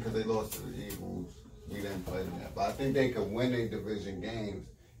 I think because they lost to the Eagles, we didn't play them yet. But I think they could win their division games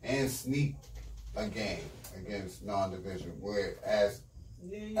and sneak a game against non-division, whereas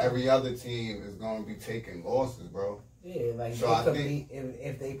every other team is going to be taking losses, bro. Yeah, like so they could beat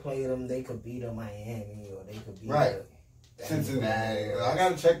if they play them, they could beat a Miami or they could beat Cincinnati. I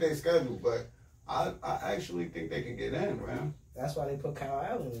got to check their schedule, but I actually think they can get in, man. That's why they put Kyle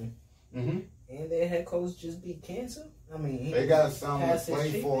Allen in. Mm-hmm. And their head coach just beat cancer. I mean, they got something to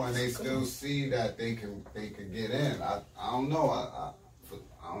play for, and they still see that they can get in. I don't know. I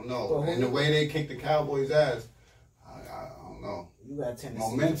don't know. And the way they kick the Cowboys' ass, I don't know. You got Tennessee.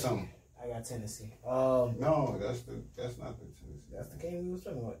 Momentum. I got Tennessee. No, that's not the Tennessee. That's the game we was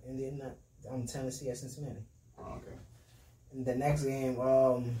talking about. Tennessee at Cincinnati. Oh, okay. And the next game,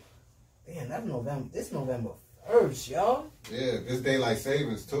 damn, that's November. This November 1st, y'all. Yeah, this daylight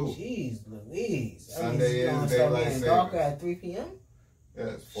savings too. Jeez Louise. Sunday is daylight savings. Darker at 3 p.m.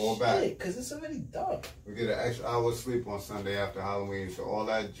 Yes, fall back. Because it's already dark. We get an extra hour sleep on Sunday after Halloween. So all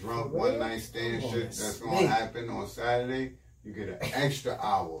that drunk one night stand shit that's gonna happen on Saturday, you get an extra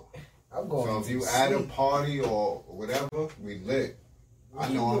hour. I'm going. So if you add a party or whatever, we lit. I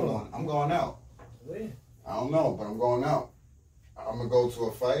know I'm going out. Where? I don't know, but I'm going out. I'm gonna go to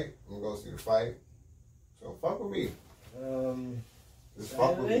a fight. I'm gonna go see the fight. So fuck with me. Just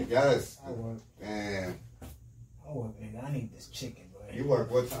fuck with me. Yes. I work. Damn. I work, nigga. I need this chicken, bro. You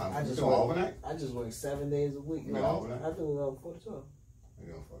work what time? I just doing overnight? I just work 7 days a week. You overnight? I do 4 to 12. You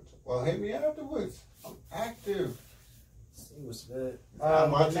doing 4 to 12. Well, hit me afterwards. I'm active. See what's good.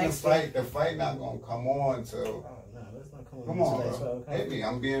 I'm watching the fight. The fight not gonna come on till. Oh no, that's not coming. Come on, bro. Hit me.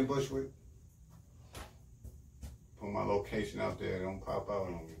 I'm being Bushwick. Put my location out there. Don't pop out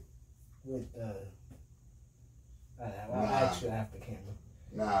on me. With I'll ask you after camera.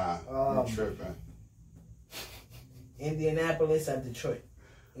 Nah, you tripping. Indianapolis at Detroit.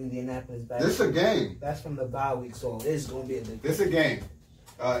 Indianapolis back. This a game. That's from the bye week, so this is gonna be a good game. This a game.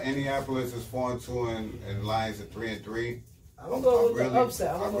 Indianapolis is 4-2 and Lions are 3-3. I'm gonna go with the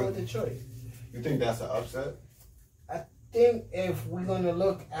upset. I'm gonna go with Detroit. You think that's an upset? I think if we're gonna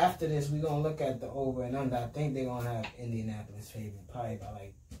look after this, we're gonna look at the over and under. I think they're gonna have Indianapolis favored probably by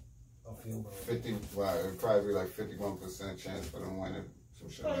like a field goal. 50. Well, it'd probably be like 51% chance for them winning. Some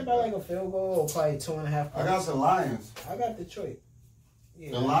shit Probably like by that. like a field goal or probably 2.5 points. I got the Lions. I got Detroit.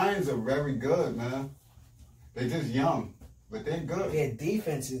 Yeah. The Lions are very good, man. They're just young, but they're good. Their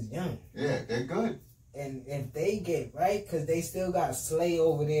defense is young. Yeah, they're good. And if they get right, because they still got Slay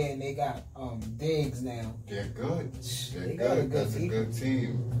over there and they got Diggs now. They're good. They're They good. got a good That's defense. a good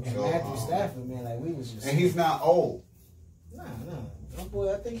team. And So, Matthew Stafford, man, like we was just. and he's not old. Nah. My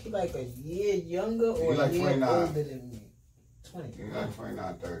boy, I think he like a year younger or like a year 29. older than me. 20. He's like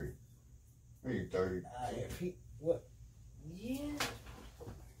 29, 30. Maybe 30. If he, what? Yeah.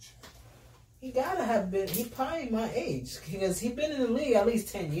 He gotta have been. He probably my age because he been in the league at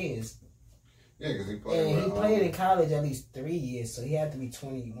least 10 years. Yeah, because he played. And he played in college at least 3 years, so he had to be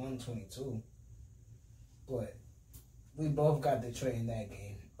 21, 22. But we both got Detroit in that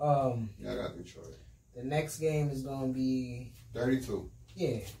game. Yeah, I got Detroit. The next game is gonna be 32.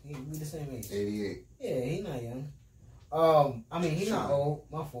 Yeah, we the same age. 88. Yeah, he not young. I mean, he not old.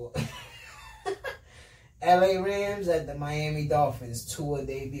 My fault. LA Rams at the Miami Dolphins Tua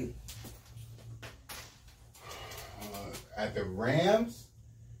debut. At the Rams?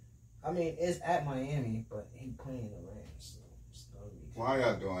 I mean, it's at Miami, but he playing the Rams. So why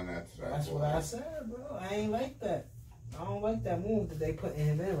y'all doing that to that That's boy? what I said, bro. I ain't like that. I don't like that move that they putting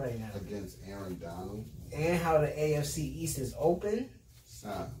him in right now. Against Aaron Donald? And how the AFC East is open.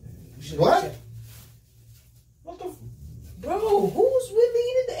 Son. What? Checked. What the... Bro, who's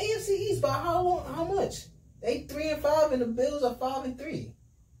leading the AFC East by how long? How much? They 3-5 and the Bills are 5-3.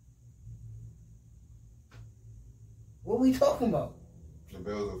 What we talking about? The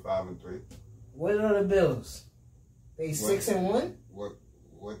Bills are 5-3. What are the Bills? They 6-1.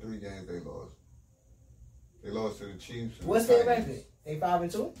 What 3 games they lost? They lost to the Chiefs. And What's their record? They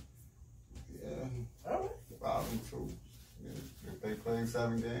 5-2. Yeah. All right. 5-2. Yeah. If they played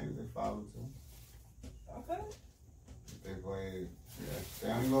 7 games, they're 5-2. Okay. If they played, yeah. They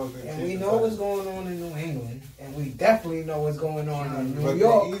only lost to the And Chiefs we know what's going on in New England, and we definitely know what's going on in New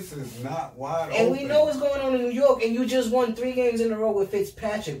York. The East is not wide and open. we know what's going on in New York, and you just won 3 games in a row with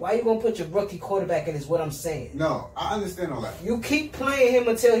Fitzpatrick. Why you gonna put your rookie quarterback in? Is what I'm saying. No, I understand all that. You keep playing him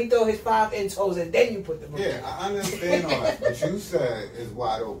until he throw his 5 inch toes, and then you put the rookie. Yeah, I understand all that, but you said it's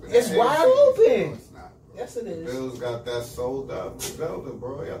wide open. It's wide open. No, it's not. Bro. Yes, it is. The Bills got that sold up Zelda,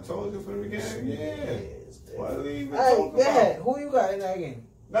 bro. I told you from the beginning. Yeah. What are we even talking about? Who you got in that game?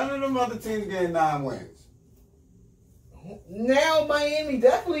 None of them other teams getting 9 wins. Now Miami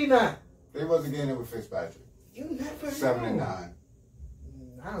definitely not. They wasn't getting it with Fitzpatrick. You never 7-9.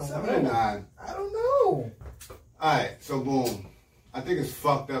 I don't 7-9. I don't know. Alright, so boom. I think it's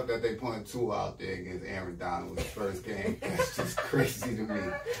fucked up that they putting 2 out there against Aaron Donald's first game. That's just crazy to me.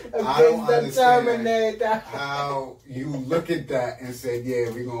 I don't understand how you look at that and say, yeah,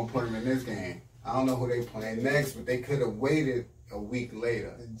 we're going to put him in this game. I don't know who they playing next, but they could have waited a week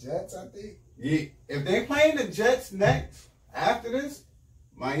later. The Jets, I think. Yeah, if they playing the Jets next, after this,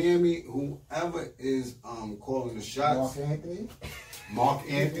 Miami, whoever is calling the shots. Mark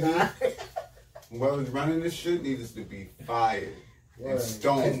Anthony. Whoever's running this shit needs to be fired. And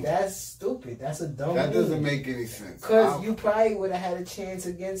stoned. That's stupid. That's a dumb That move. doesn't make any sense. Because you probably would have had a chance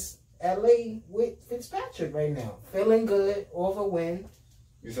against LA with Fitzpatrick right now. Feeling good, off a win.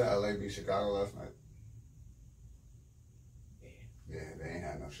 You said LA beat Chicago last night? Yeah, they ain't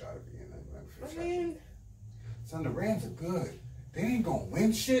had no shot at being that. I mean, son, the Rams are good. They ain't gonna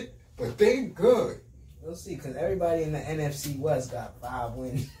win shit, but they good. We'll see, because everybody in the NFC West got 5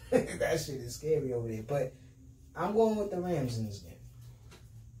 wins. That shit is scary over there. But I'm going with the Rams in this game.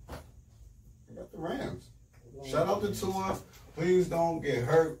 I got the Rams. Shout out to Tua. Please don't get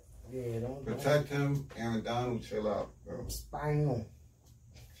hurt. Yeah, don't protect him. Aaron Donald, chill out, bro. Spinal.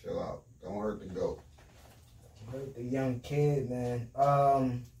 Chill out. Don't hurt the goat. Hurt the young kid, man.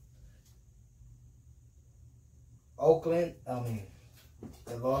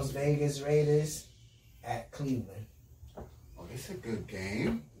 The Las Vegas Raiders at Cleveland. Oh, it's a good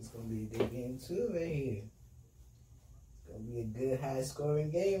game. It's gonna be a good game too, right here. It's gonna be a good high-scoring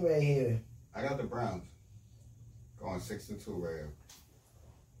game right here. I got the Browns going 6-2 right here.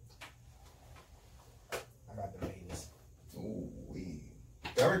 I got the Raiders. Ooh,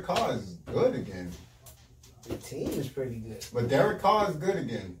 Derek Carr is good again. The team is pretty good. But Derek Carr is good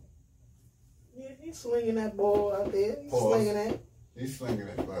again. Yeah, he's slinging that ball out there. He's slinging that. He's slinging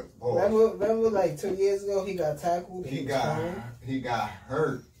it, but remember, like 2 years ago, he got tackled. He got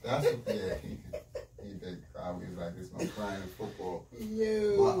hurt. That's he did cry. He was like, "There's no crying in football."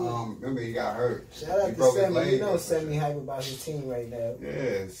 Yo. But remember, he got hurt. Shout out to Sammy. You know Sammy hype about his team right now.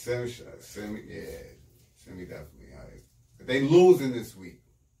 Yeah, Sammy definitely hype. But they losing this week.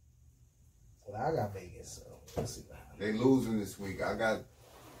 Well, I got Vegas, so we'll see what happens. They losing this week. I got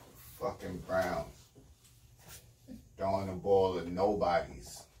fucking Browns throwing the ball at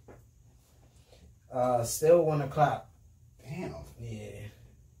nobody's. Still 1 o'clock. Damn. Yeah.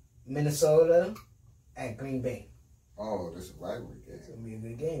 Minnesota at Green Bay. Oh, this is a rivalry game. It's gonna be a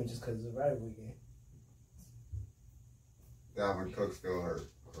good game just because it's a rivalry game. Dalvin Cook still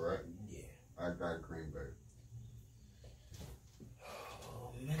hurt, correct? Yeah. I got Green Bay.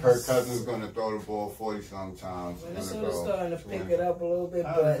 Kirk Cousins is going to throw the ball 40-something times. Minnesota's starting to pick it up a little bit,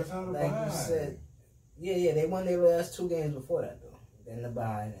 but like you said, yeah, they won their last 2 games before that, though. Then the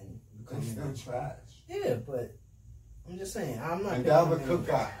bye, and you They still trash. Yeah, but I'm just saying, I'm not. And Dalvin Cook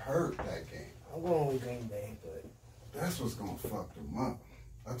got hurt that game. I'm going with Green Bay, but that's what's gonna fuck them up.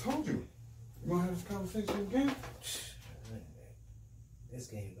 I told you. You wanna have this conversation again? This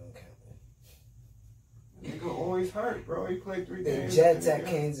game don't count. Nigga always hurt, bro. He played 3 the games. The Jets at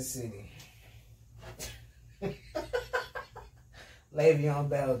Kansas City. Le'Veon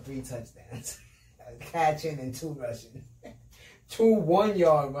Bell 3 touchdowns, catching and 2 rushing, 2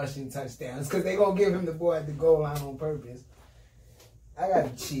 1-yard rushing touchdowns because they gonna give him the ball at the goal line on purpose. I got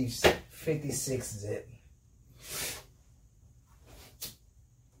the Chiefs 56-zip.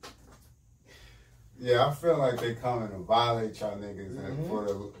 Yeah, I feel like they coming to violate y'all niggas for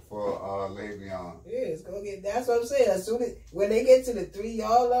Le'Veon. Yeah, it's gonna get. That's what I'm saying. As soon as when they get to the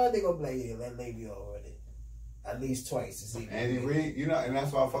 3-yard line, they gonna play. Yeah, let Le'Veon run it at least twice to see. Andy Reid, you know, and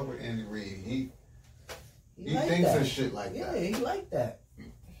that's why I fuck with Andy Reid. He like thinks that. of shit like that. Yeah, he like that.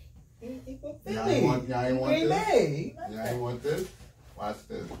 He for Philly. Y'all ain't want Green this. Bay. Y'all ain't want this. Watch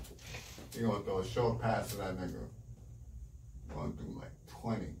this. You gonna throw a short pass to that nigga. Gonna do like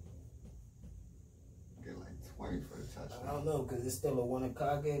 20. Get like 20 for the touchdown. I don't know because it's still a 1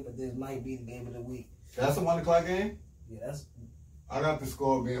 o'clock game, but this might be the game of the week. That's a 1 o'clock game. Yeah, that's. I got the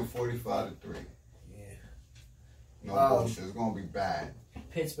score being 45-3. Yeah. No bullshit. It's gonna be bad.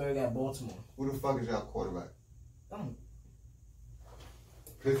 Pittsburgh at Baltimore. Who the fuck is y'all quarterback? Oh.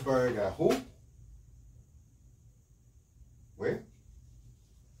 Pittsburgh got who? Where?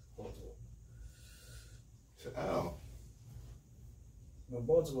 Baltimore. Oh. But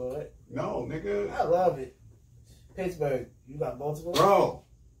Baltimore, right? No, nigga. I love it. Pittsburgh, you got Baltimore? Bro.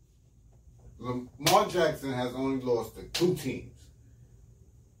 Lamar Jackson has only lost to 2 teams.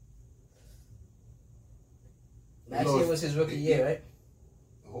 Last year was his rookie year, right?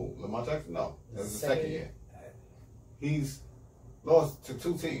 Who? Lamar Jackson? No. That was the second year. Right. He's lost to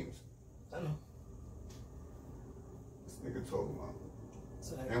 2 teams. I know. This nigga talking about.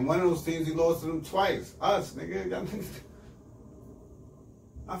 Sorry. And one of those teams he lost to them twice. Us, nigga. Y'all niggas.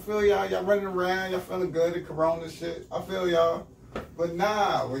 I feel y'all running around, y'all feeling good at Corona shit. I feel y'all. But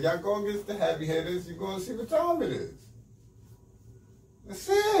nah, when y'all go against the heavy hitters, you're going to see what time it is. That's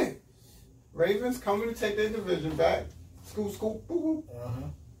it. Ravens coming to take their division back. Scoop, scoop, boop,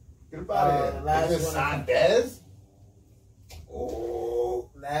 boop. Get up out of here. Last Is it one. Sandez? Oh.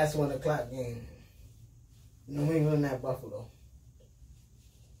 Last 1 o'clock game. New England at Buffalo.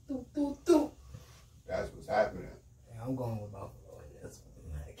 Doop, doop, doop. That's what's happening. Yeah, I'm going with Buffalo.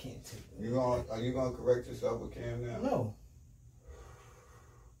 I can't take it. Are you gonna correct yourself with Cam now? No.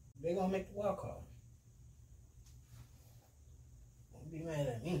 They're gonna make the wild card. Don't be mad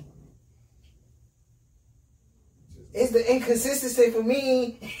at me. It's the inconsistency for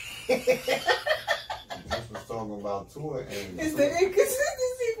me. Just was talking about Tua and It's the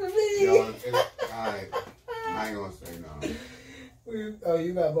inconsistency for me. Yo, alright. I ain't gonna say no. Oh,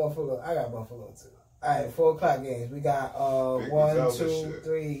 you got Buffalo. I got Buffalo too. Alright, 4 o'clock games. We got 1, 2,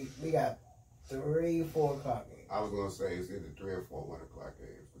 3. We got 3 4 o'clock games. I was gonna say it's either 3 or 4 1 o'clock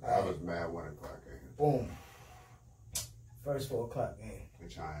games. I was mad 1 o'clock games. Boom. First 4 o'clock game. They're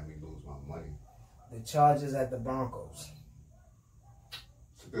trying to make me lose my money. The Chargers at the Broncos.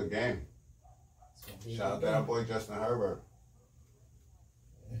 It's a good game. Shout out to that boy Justin Herbert.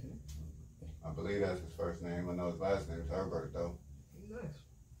 I believe that's his first name. I know his last name is Herbert though. He's nice.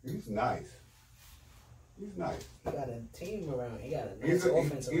 He's nice. He's nice. He got a team around. He got a nice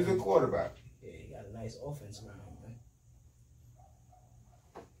offense around. He's a quarterback. Yeah, he got a nice offense around him, man.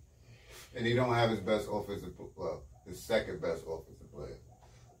 And he don't have his best offensive, well, his second best offensive player.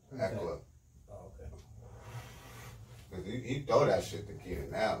 Eckler. Oh, okay. Cause he throw that shit to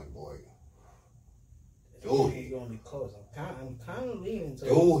Keenan Allen, boy. He's gonna be close. I'm kind of leaning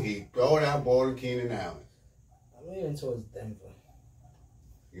towards. Dude, he throw that ball to Keenan Allen. I'm leaning towards Denver.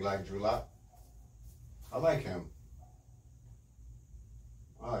 You like Drew Lock? I like him.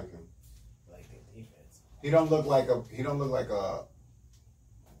 I like him. I like their defense. He don't look like a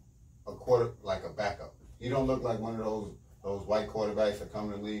quarter, like a backup. He don't look like one of those white quarterbacks that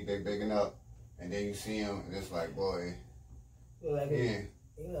come in the league, they big enough, and then you see him and it's like, boy, He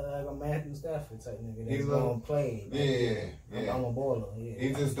look like a Matthew Stafford type nigga. He's gonna play. Yeah. I'm a baller. Yeah.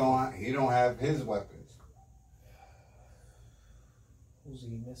 He just don't have his weapons. Who's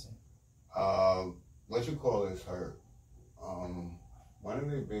he missing? What you call this hurt? One of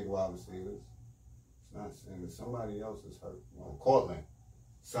the big wide receivers. It's not Sanders. Somebody else is hurt. Well, Cortland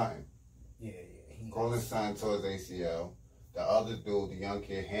Sutton. Yeah. Cortland Sutton towards ACL. The other dude, the young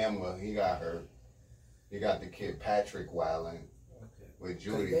kid Hamler, he got hurt. You got the kid Patrick Weiland with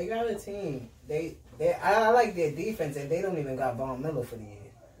Judy. They got a team. I like their defense, and they don't even got Von Miller for the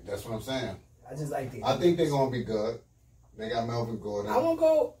year. That's what I'm saying. I just like the. I think they're gonna be good. They got Melvin Gordon.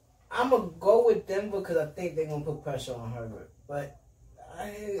 I'm gonna go with Denver because I think they're gonna put pressure on Herbert. But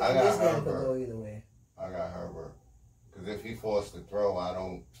this game could go either way. I got Herbert because if he forced to throw,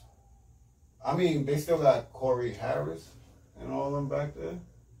 I mean, they still got Corey Harris and all them back there.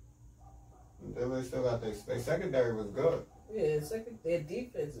 They still got their secondary was good. Yeah, their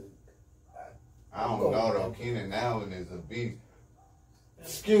defense is. I don't know though. Keenan Allen is a beast.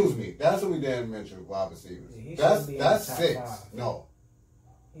 Excuse me. That's what we didn't mention wide receivers. Yeah, that's 6. 5. No.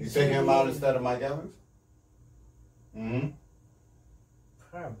 You take him out instead of Mike Evans? Mm-hmm.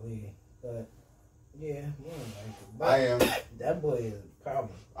 Probably. But yeah, more than likely. But I am. That boy is a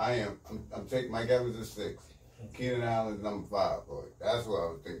problem. I am. I'm taking Mike Evans at 6. Keenan Allen is number 5, boy. That's what I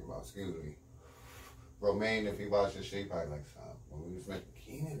was thinking about. Excuse me. Romaine, if he watches shit, probably like, son, when we was making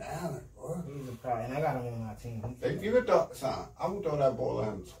Keenan Allen, bro. He's a problem. And I got him on my team. If you could throw, son, I would throw that ball at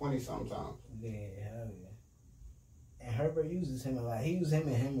him 20 sometimes. Yeah, hell yeah. And Herbert uses him a lot. He uses him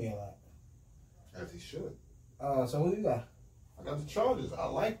and Henry a lot. As he should. So who you got? I got the Chargers. I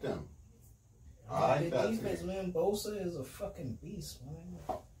like them. I like that defense, team. man. Bosa is a fucking beast, man.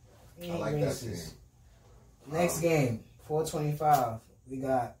 I like that team. Next game, 4:25. We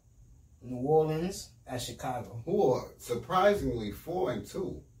got New Orleans at Chicago. Who are surprisingly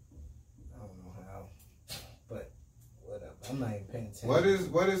 4-2. I don't know how, but whatever. I'm not even paying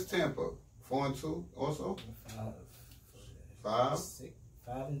attention. What is Tampa? 4-2 also? 5? 6,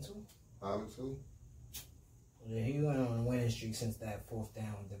 5-2. 5-2. Yeah, he went on a winning streak since that 4th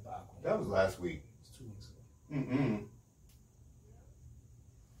down debacle. That was last week. It was 2 weeks ago. Mm-mm.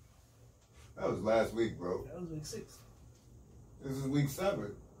 That was last week, bro. That was week 6. This is week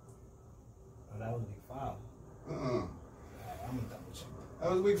 7. Oh, that was week 5. Uh-uh. I'm gonna double check.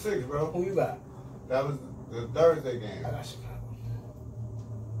 That was week 6, bro. Who you got? That was the Thursday game. I got Chicago.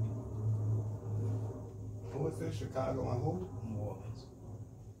 Who was this? Chicago and who? New Orleans.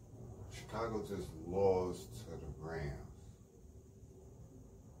 Chicago just lost to the Rams.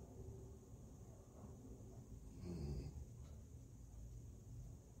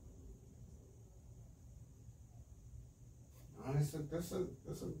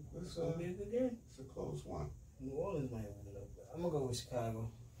 This gonna be a good game. It's a close one. New Orleans might win it up. I'm gonna go with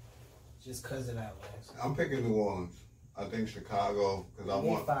Chicago, just cause of that loss. I'm picking New Orleans. I think Chicago because I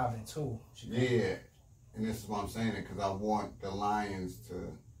want 5-2. Chicago. Yeah, and this is why I'm saying it because I want the Lions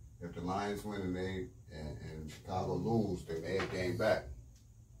to. If the Lions win and Chicago lose, then they game back.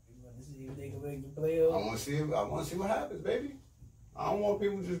 You want to see if they can make the playoffs? I want to see what happens, baby. I don't want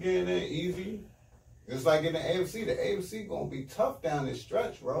people just getting there easy. It's like in the AFC. The AFC gonna be tough down this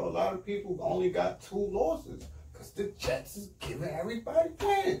stretch, bro. A lot of people only got 2 losses because the Jets is giving everybody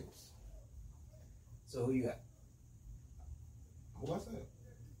wins. So who you got? Who I said?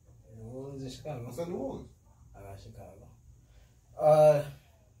 New Orleans and Chicago. I said New Orleans. I got Chicago.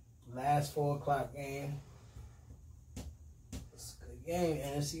 Last 4 o'clock game. It's a good game.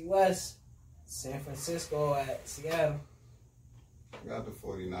 NFC West. San Francisco at Seattle. I got the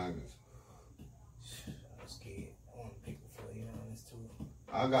 49ers. I'm scared. I want to pick the 49ers too.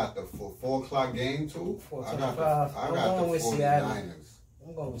 I got the 4 o'clock game too. 4:25. I got the 49ers.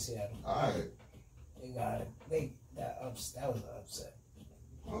 I'm going with Seattle. All right. They got it. That was an upset.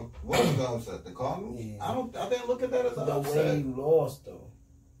 What was the upset? The Cardinals? Yeah. I didn't look at that as an upset. The way you lost though.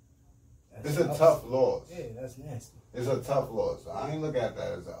 It's a tough loss. Yeah, that's nasty. It's a tough loss. I ain't look at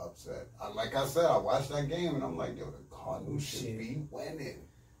that as an upset. Like I said, I watched that game and I'm like, yo, the Cardinals should be winning.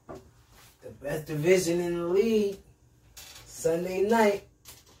 The best division in the league. Sunday night.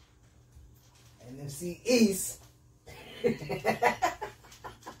 NFC East.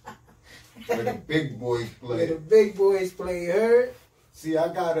 Where the big boys play. Where the big boys play, heard? See,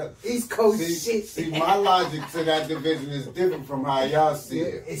 I gotta East Coast shit. See, my logic to that division is different from how y'all see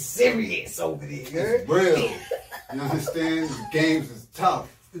it. It's serious over there, heard? It's real. You understand? The games is tough.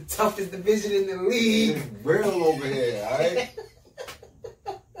 It's the toughest division in the league. It's real over here, alright?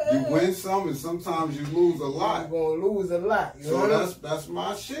 You win some and sometimes you lose a lot. You're gonna lose a lot. So that's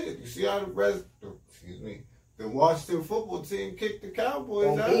my shit. You see how the Washington football team kicked the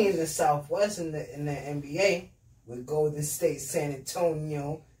Cowboys out. Be in the Southwest in the NBA with Golden State, San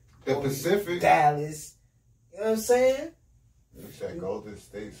Antonio, the Pacific, Dallas. You know what I'm saying? You said Golden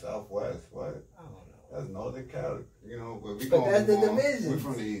State, Southwest. What? I don't know. That's Northern Cali. You know, but that's the division. We're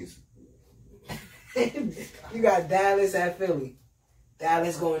from the East. You got Dallas at Philly.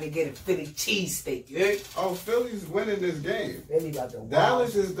 Dallas going to get a Philly cheesesteak. You heard? Oh, Philly's winning this game. Philly about to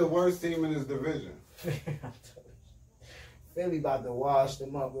Dallas is the worst team in this division. Philly about to wash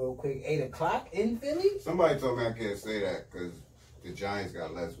them up real quick. 8 o'clock in Philly? Somebody told me I can't say that because the Giants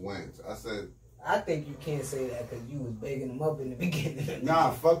got less wins. I said, I think you can't say that because you was begging them up in the beginning.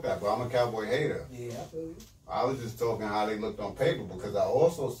 nah, fuck that, but I'm a Cowboy hater. Yeah, I feel you. I was just talking how they looked on paper because I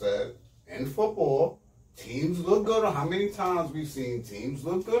also said in football, teams look good. How many times we've seen teams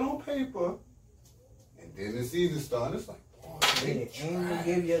look good on paper, and then the season started, it's like, oh, And you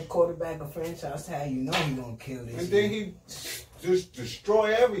give your quarterback a franchise tag, you know he gonna kill this. And then he just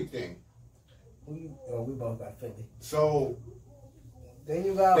destroy everything. We both got 50. So then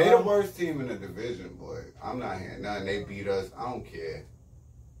you got they the worst team in the division, boy. I'm not hearing nothing. They beat us. I don't care.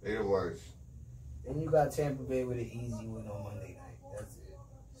 They the worst. Then you got Tampa Bay with an easy win on Monday night. That's it.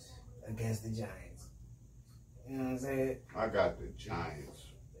 Against the Giants. You know what I'm saying? I got the Giants.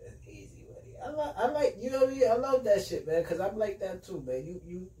 That's easy, buddy. I like you know I love that shit, man, because I'm like that too, man.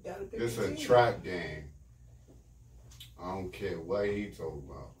 You gotta pick It's a a team. trap game. I don't care what he talking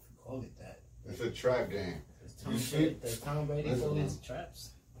about. Call it that. It's a trap game. Does Tom Brady go into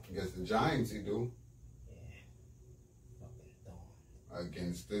traps? Against the Giants, he do. Yeah. Fucking thorn.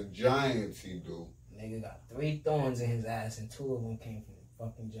 Against the Giants, he do. Nigga got 3 thorns in his ass, and 2 of them came from the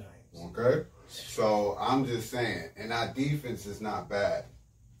fucking Giants. Okay? So, I'm just saying, and our defense is not bad.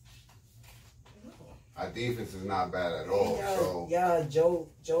 Our defense is not bad at all. Joe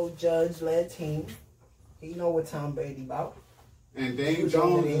Judge led team. He know what Tom Brady about. And Dave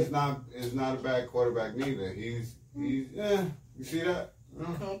Jones is not a bad quarterback neither. He's you see that?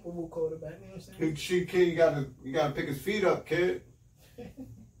 Comparable quarterback, you know what I'm saying? Kid, you gotta pick his feet up, kid.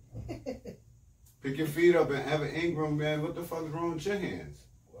 Pick your feet up, and Evan Ingram, man. What the fuck is wrong with your hands?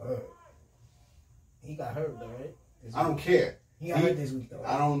 Word. He got hurt though, right? I don't care. He got hurt this week though.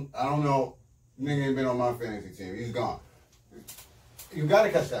 I don't know. Nigga ain't been on my fantasy team. He's gone. You gotta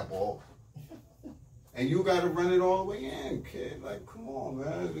catch that ball. And you gotta run it all the way in, kid. Like, come on,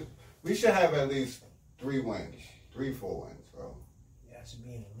 man. We should have at least 3 wins. 3, 4 wins, bro. Yeah, I should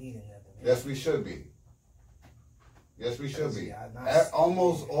be in the lead in that division. Yes, we should be. Yes, we should be. At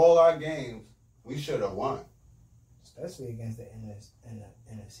almost all our games, we should have won. Especially against the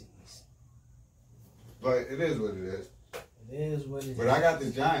NFC East. But it is what it is. It is what it is. But I got the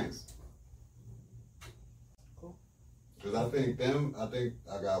Giants. Cool. Because I think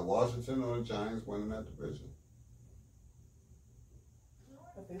I got Washington or the Giants winning that division.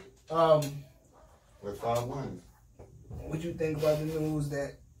 Okay. With 5 wins. What you think about the news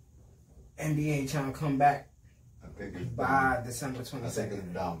that NBA trying to come back I think it's by dumb. December 22nd? I think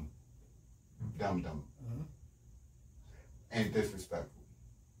it's dumb. Dumb. Mm-hmm. And disrespectful.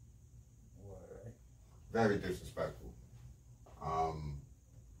 Word. Very disrespectful.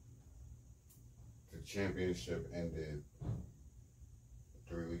 The championship ended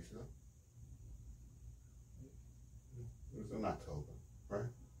 3 weeks ago. It was in October, right?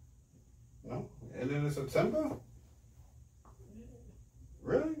 No? It ended in September?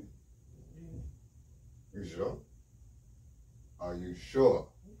 Really? You sure? Are you sure?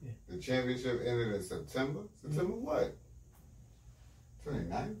 Yeah. The championship ended in September? September what?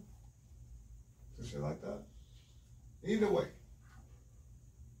 29th? Some shit like that? Either way.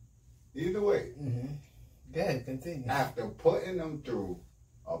 Mm-hmm. Go ahead, continue. After putting them through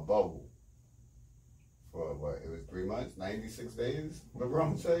a bubble for what? It was 3 months, 96 days?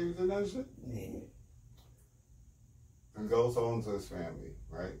 LeBron said he was in that shit? Yeah. And goes home to his family,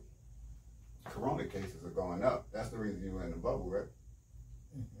 right? Corona cases are going up. That's the reason you were in the bubble, right?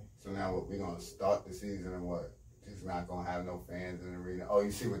 Mm-hmm. So now what? We're going to start the season and what? Just not going to have no fans in the arena. Oh,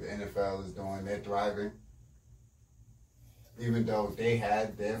 you see what the NFL is doing? They're thriving. Even though they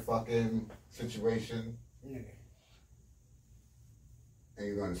had their fucking situation. Yeah. And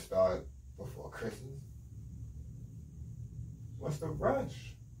you're going to start before Christmas? What's the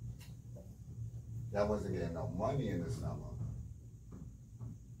rush? Y'all wasn't getting no money in the summer.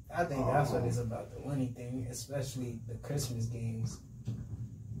 I think that's what it's about, the money thing, especially the Christmas games.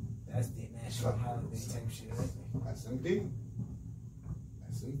 That's the national holiday type shit. That's indeed.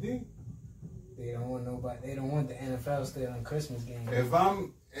 They don't want nobody. They don't want the NFL still on Christmas games. If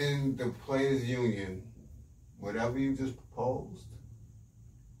I'm in the players' union, whatever you just proposed,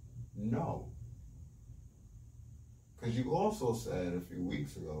 no. Because you also said a few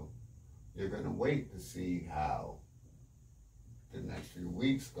weeks ago, you're going to wait to see how the next few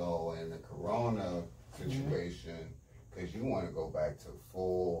weeks go and the corona situation, because you want to go back to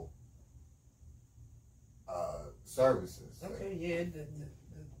full services. Okay, yeah, the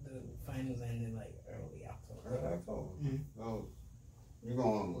finals ended like early October. Early October. Mm-hmm. So you're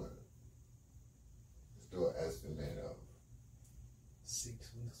going with, let's do an estimate of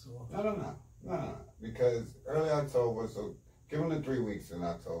 6 weeks off. No. Because early October, so give them the 3 weeks in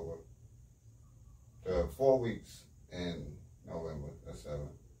October, the 4 weeks in November. That's 7.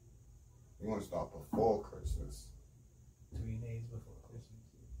 You want to start before Christmas. 3 days before Christmas.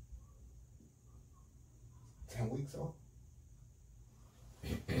 10 weeks off.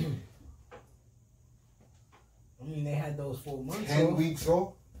 I mean, they had those 4 months 10 off. weeks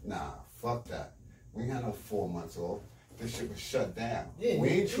off? Nah, fuck that. We ain't had no 4 months off. This shit was shut down. Yeah, We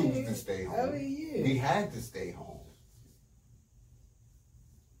ain't choose to stay home. I mean, yeah. We had to stay home.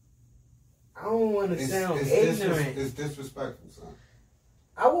 I don't want to sound ignorant. It's disrespectful, son.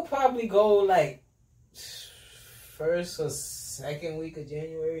 I would probably go like first or second week of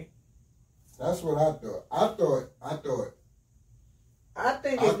January. That's what I thought. I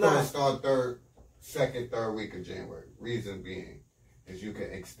think it's not. Start second, third week of January. Reason being is you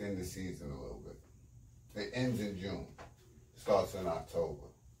can extend the season a little bit. It ends in June, starts in October.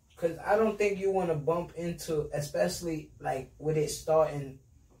 Because I don't think you want to bump into, especially like with it starting,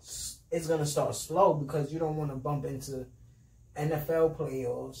 it's going to start slow because you don't want to bump into NFL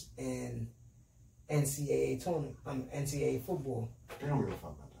playoffs and NCAA tournament, NCAA football. They don't really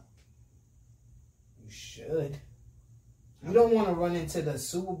talk about that. You should. You don't want to run into the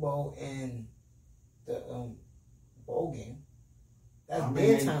Super Bowl and the bowl game. That's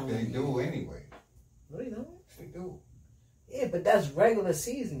their time. They do anyway. No, they don't. They do. Yeah, but that's regular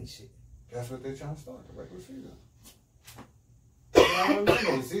season shit. That's what they're trying to start, the regular season.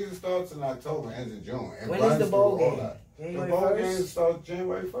 The season starts in October and ends in June. And when is the bowl game? The bowl game starts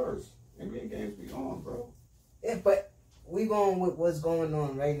January 1st. NBA games be on, bro. Yeah, but we going with what's going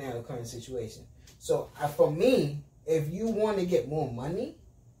on right now, the current situation. So, for me, if you want to get more money,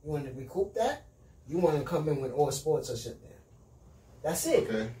 you want to recoup that, you want to come in when all sports are shut down. That's it.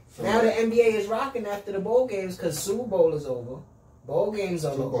 Okay. So now the NBA is rocking after the bowl games because Super Bowl is over. Bowl games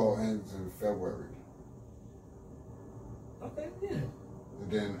are over. Super Bowl ends in February. Okay, yeah. And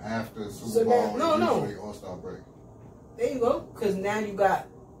then after Super Bowl, usually All-Star break. There you go. Because now you got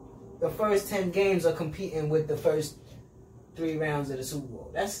the first 10 games are competing with the first 3 rounds of the Super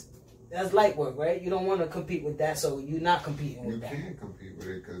Bowl. That's light work, right? You don't want to compete with that, so you're not competing with that. You can't compete with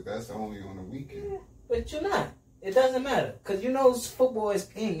it because that's only on the weekend. Yeah, but you're not. It doesn't matter because you know football is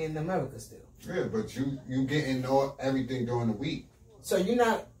king in America still. Yeah, but you getting everything during the week. So you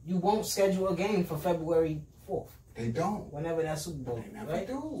won't schedule a game for February 4th. They don't. Whenever that Super Bowl, they never right?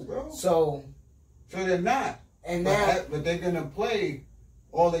 do, bro. So they're not. And now, but they're gonna play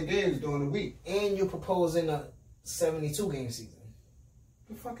all their games during the week. And you're proposing a 72 game season.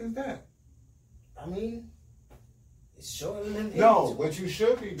 The fuck is that? I mean, it's shorter than No, what you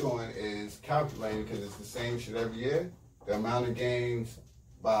should be doing is calculating, because it's the same shit every year, the amount of games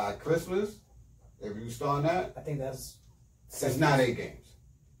by Christmas. If you start that, I think that's... It's not 8 games.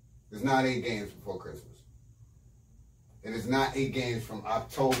 It's not 8 games before Christmas. It is not 8 games from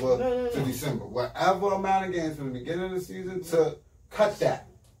October to December. Whatever amount of games from the beginning of the season to cut that.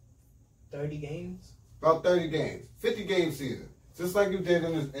 30 games? About 30 games. 50 game season. Just like you did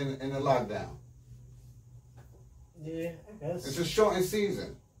in the lockdown. Yeah, I guess. It's a shortened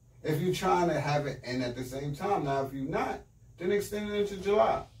season. If you're trying to have it in at the same time. Now, if you're not, then extend it into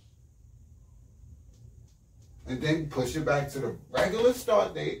July. And then push it back to the regular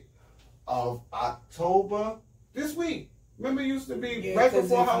start date of October this week. Remember, it used to be right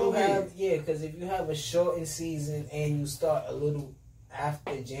before Halloween. Because if you have a shortened season and you start a little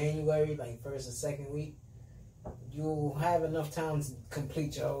after January, like first or second week, you'll have enough time to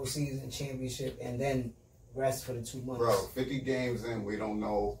complete your whole season championship and then rest for the 2 months. Bro, 50 games in, we don't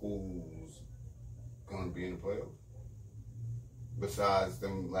know who's going to be in the playoffs. Besides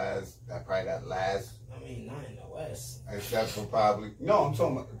them probably that last. I mean, not in the West. Except for probably, no, I'm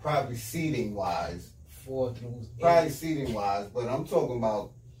talking about probably seeding wise. 4 through 8. Probably seeding wise, but I'm talking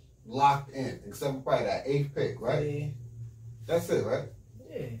about locked in. Except for probably that 8th pick, right? Yeah. That's it, right?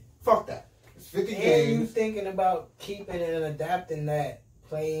 Yeah. Fuck that. It's 50 and games. And you thinking about keeping and adapting that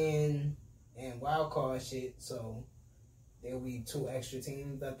play-in and wild card shit, so there'll be 2 extra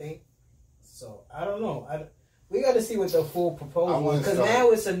teams, I think. So, I don't know. We got to see what the full proposal is, because now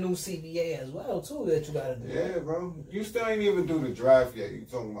it's a new CBA as well, too, that you got to do. Yeah, bro. You still ain't even do the draft yet. You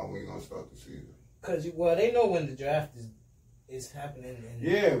talking about when you're going to start the season. Because, well, they know when the draft is happening.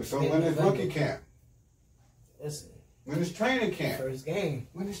 Yeah, so when is rookie camp? Listen. When is training camp? First game.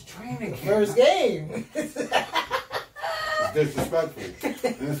 When is training camp? First game. It's disrespectful.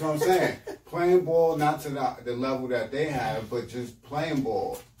 And that's what I'm saying. Playing ball, not to the level that they have, but just playing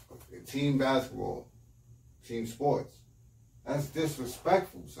ball. Team basketball. Team sports. That's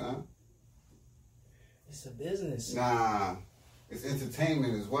disrespectful, son. It's a business. Nah. It's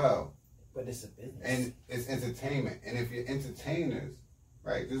entertainment as well. But it's a business. And it's entertainment. And if you're entertainers,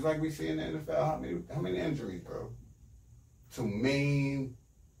 right, just like we see in the NFL, how many injuries, bro? to main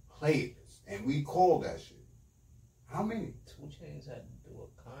players. And we call that shit. How many? 2 Chainz had to do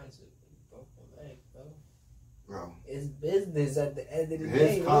a concert with a broken leg, bro. Bro. It's business at the end of the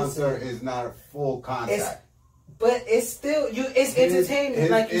day. His concert is not a full contact. But it's still, it's entertainment,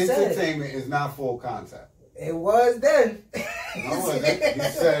 like you said. Entertainment is not full contact. It was then. No, he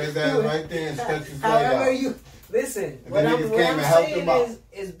said his ass right there and stretched his leg out. However you, listen, what I'm saying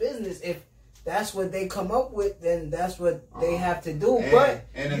is business. If that's what they come up with, then that's what they have to do.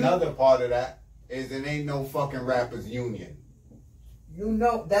 And another part of that is it ain't no fucking rappers union. You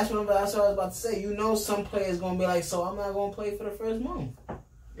know, that's what I was about to say. You know some players going to be like, so I'm not going to play for the first month.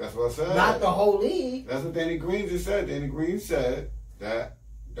 That's what I said. Not the whole league. That's what Danny Green just said. Danny Green said that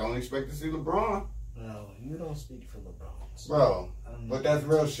don't expect to see LeBron. No, you don't speak for LeBron. So bro, but that's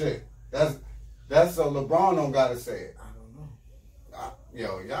real shit. That's so LeBron don't got to say it. I don't know.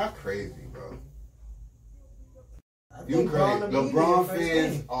 Yo, y'all crazy, bro. You crazy. LeBron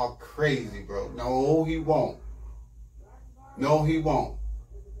fans are crazy, bro. No, he won't. No, he won't.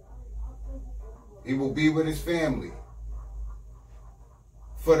 He will be with his family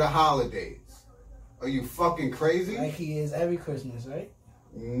for the holidays. Are you fucking crazy? Like he is every Christmas, right?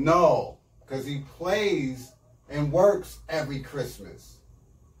 No, because he plays and works every Christmas.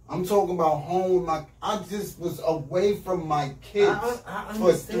 I'm talking about home. I just was away from my kids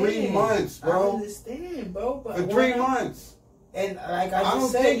for 3 months, bro. I understand, bro. But for 3 months. And like I don't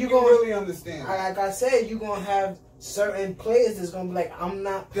said, think you really understand. Like I said, you're going to have certain players that's going to be like, I'm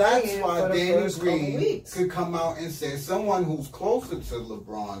not playing. That's why Danny Green could come out and say, someone who's closer to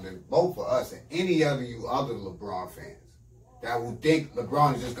LeBron than both of us and any other you other LeBron fans that will think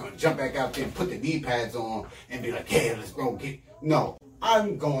LeBron is just going to jump back out there and put the knee pads on and be like, yeah, let's go get. No,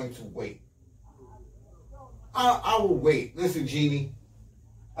 I'm going to wait. I will wait. Listen, Jeannie,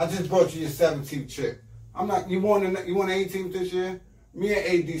 I just brought you your 17th trip. I'm not. You want an 18th this year? Me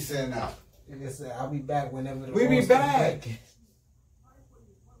and AD setting out. Like I said, I'll be back whenever the we be back.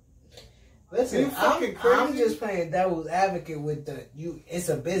 Listen, I'm just playing devil's advocate with it's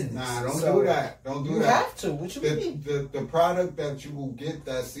a business. Nah, don't do that. Don't do that. You have to. What you mean? The product that you will get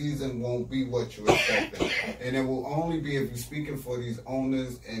that season won't be what you're expecting, and it will only be if you're speaking for these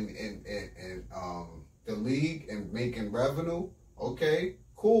owners and the league and making revenue. Okay,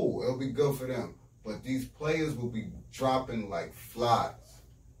 cool. It'll be good for them. But these players will be dropping like flies.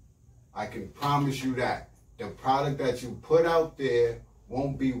 I can promise you that. The product that you put out there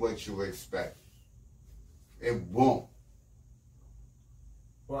won't be what you expect. It won't.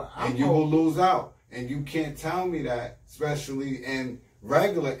 Well, and you will lose out. And you can't tell me that, especially in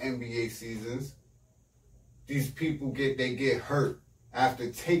regular NBA seasons, these people get hurt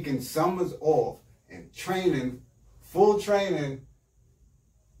after taking summers off and training, full training,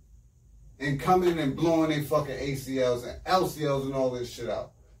 and coming and blowing their fucking ACLs and LCLs and all this shit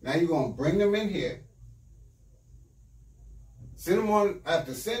out. Now you're going to bring them in here, sit them on,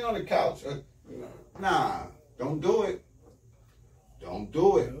 after sitting on the couch. Nah, don't do it. Don't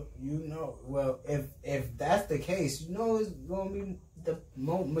do it. You know, well, if that's the case, you know it's going to be the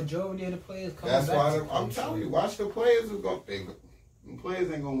majority of the players coming back. That's why I'm telling you, watch the players. The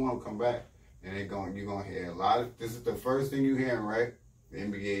players ain't going to want to come back. And you're going to hear a lot of, this is the first thing you're hearing, right? The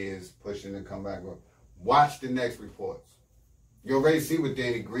NBA is pushing to come back. Watch the next reports. You already see what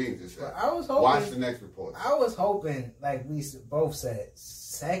Danny Green just said. I was hoping, watch the next reports. I was hoping, like we both said,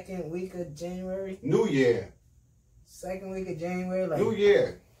 second week of January. New Year. Second week of January. Like New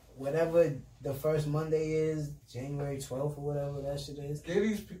Year. Whatever the first Monday is, January 12th or whatever that shit is. Give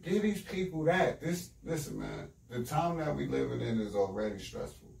these people that. Listen, man. The time that we living in is already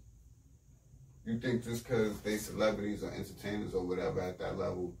stressful. You think just because they celebrities or entertainers or whatever at that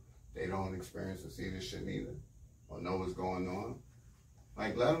level, they don't experience or see this shit neither? Or know what's going on?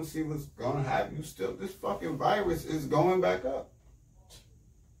 Like, let them see what's going to happen. This fucking virus is going back up.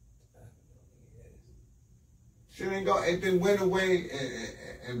 Shit ain't going, it then went away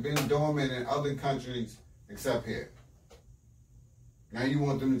and been dormant in other countries except here. Now you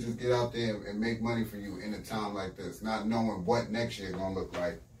want them to just get out there and make money for you in a time like this, not knowing what next year going to look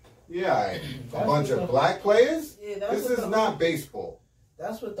like. Yeah, a bunch of black players? Yeah, this is not baseball.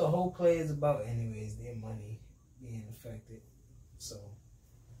 That's what the whole play is about anyways, their money being affected. So,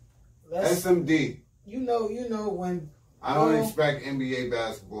 SMD. You know when... I don't expect NBA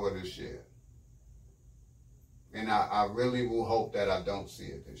basketball this year. And I really will hope that I don't see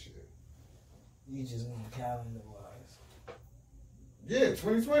it this year. You just want calendar-wise. Yeah,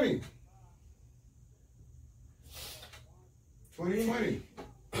 2020. 2020.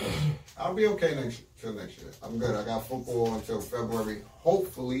 I'll be okay till next year. I'm good. I got football until February.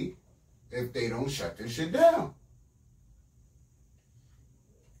 Hopefully, if they don't shut this shit down.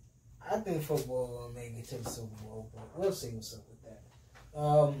 I think football will make it to the Super Bowl, but we'll see what's up with that.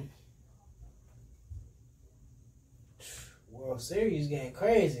 World Series getting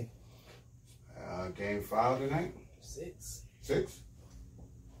crazy. Game 5 tonight? 6. 6?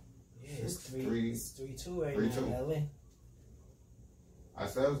 Yeah, it's 3-2 right 3-2. Now in LA. I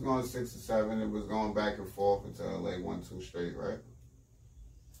said it was going 6-7. It was going back and forth until LA won 2 straight, right?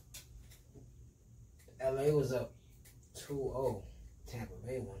 LA was up 2-0. Tampa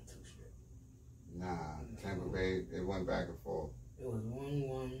Bay won 2 straight. Nah, Tampa Bay, it went back and forth. It was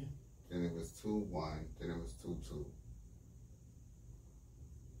 1-1. Then it was 2-1. Then it was 2-2.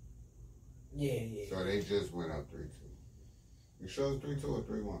 Yeah. So they just went up 3-2. You sure it's 3-2 or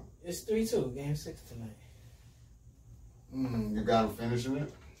 3-1? It's 3-2. Game 6 tonight. You got him finishing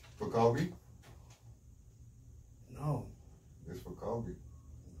it for Kobe? No. It's for Kobe.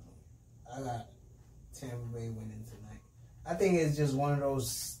 I got Tampa Bay winning tonight. I think it's just one of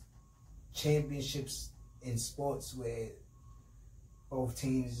those championships in sports where both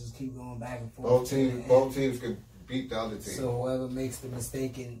teams just keep going back and forth. Both teams could beat the other team. So whoever makes the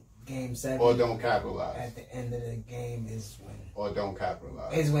mistake in Game 7 or don't capitalize at the end of the game is when. Or don't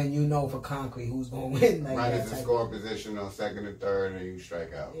capitalize. Is when you know for concrete who's going to win. Like right as the score position on 2nd and 3rd, and you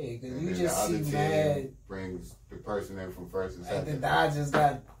strike out. Yeah, because you just see mad. Brings the person in from 1st and 2nd. The Dodgers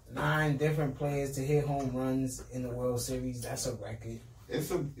got 9 different players to hit home runs in the World Series. That's a record.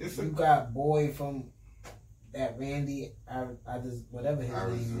 You got Boy from that Randy, whatever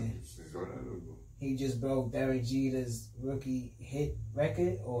his name is. He just broke Derek Jeter's rookie hit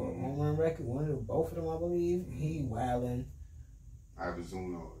record or home run record. Both of them, I believe. He wildin'.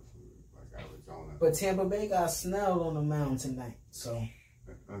 Arizona. But Tampa Bay got Snell on the mound tonight. So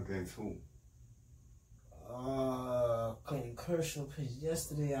against who? Clayton Kershaw pitched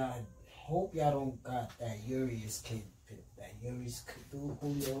yesterday. I hope y'all don't got that Urias kid. That Urias dude,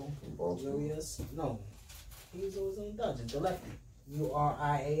 Julio Urias. No, he's always on the Dodgers. The lefty.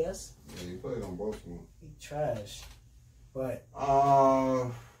 Urias. Yeah, he played on Baltimore. He trash. But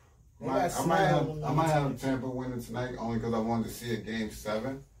I might have Tampa winning tonight only because I wanted to see a Game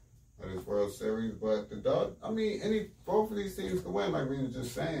 7 of this World Series. But the Dodgers, both of these teams can win. Like we were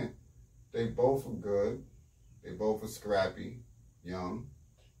just saying, they both are good. They both are scrappy, young,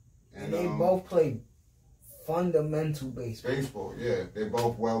 and they both play fundamental baseball. Baseball, yeah. They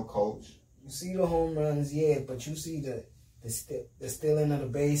both well coached. You see the home runs, yeah, but you see the stealing of the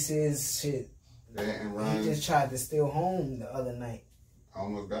bases, shit. And runs. He just tried to steal home the other night. I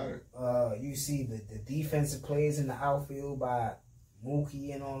almost got it. You see the defensive plays in the outfield by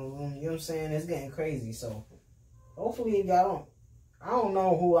Mookie and all of them. You know what I'm saying? It's getting crazy. So hopefully y'all I don't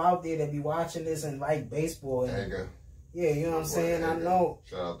know who out there that be watching this and like baseball. And, yeah, you know what I'm saying? I know.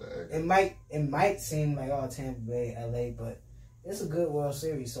 Shout out to Edgar. It might seem like Tampa Bay, LA, but it's a good World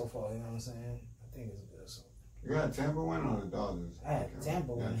Series so far. You know what I'm saying? I think it's good. So you had Tampa win or the Dodgers? I had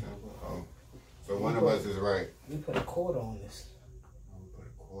Tampa win. Oh, so one of us is right. We put a quarter on this. We put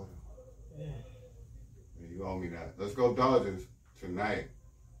a quarter. Yeah. You owe me that. Let's go Dodgers tonight.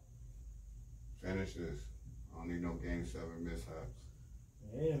 Finish this. I don't need no Game 7 mishaps.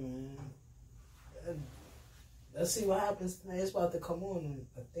 Yeah, man. Let's see what happens tonight. It's about to come on in,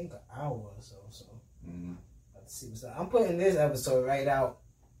 I think, an hour or so. So, let's see what's up. I'm putting this episode right out,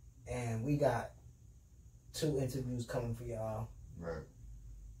 and we got 2 interviews coming for y'all. Right.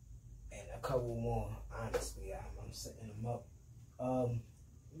 And a couple more, honestly. I'm setting them up.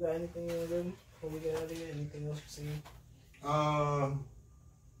 You got anything in the room before we get out of here? Anything else you see?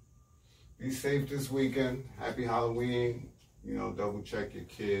 Be safe this weekend. Happy Halloween. You know, double check your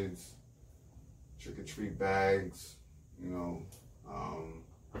kids. Trick-or-treat bags. You know.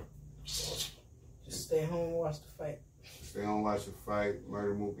 Just stay home and watch the fight. Stay home, watch the fight.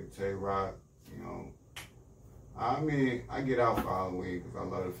 Murder Mook and Tay-Rock. You know. I mean, I get out for Halloween because I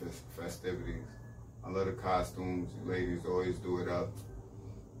love the festivities. I love the costumes. You ladies always do it up.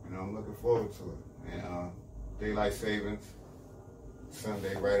 You know, I'm looking forward to it. And daylight savings.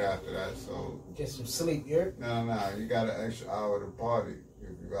 Sunday right after that, so get some sleep, yeah? No, you got an extra hour to party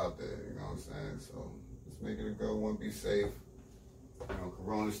if you're out there, you know what I'm saying? So let's make it a good one, be safe. You know,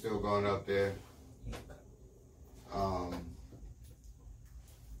 Corona's still going up there.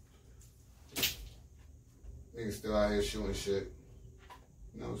 Niggas still out here shooting shit.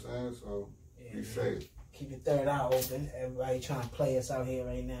 You know what I'm saying? So be safe. Keep your third eye open. Everybody trying to play us out here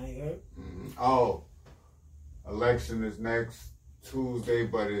right now, you heard? Oh, election is next Tuesday,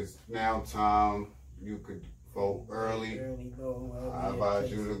 but it's now time. You could vote early. I advise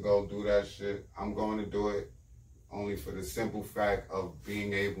you to go do that shit. I'm going to do it only for the simple fact of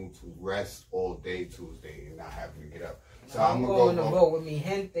being able to rest all day Tuesday and not having to get up. So I'm going to vote with me,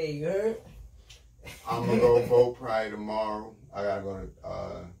 gente. You heard? I'm gonna go vote probably tomorrow. I gotta go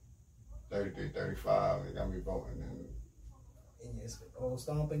to 33, 35. They got me voting in your old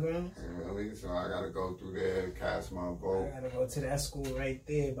stomping grounds. Really? So I gotta go through there, cast my vote. I gotta go to that school right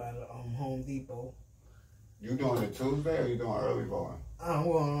there by the Home Depot. You doing it Tuesday or you doing early voting? I'm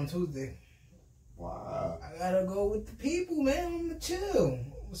going on Tuesday. Wow. I gotta go with the people, man. I'm gonna chill.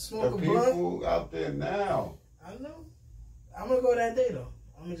 I'm gonna smoke the a blunt. people out there now. I know. I'm gonna go that day though.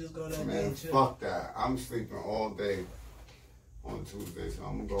 I'm gonna just go that day and chill. Fuck that. I'm sleeping all day on Tuesday, so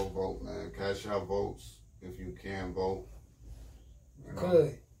I'm gonna go vote, man. Cash out votes if you can vote. You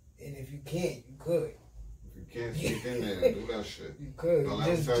could. And if you can't, you could. If you can't sneak in there, do that shit. You could.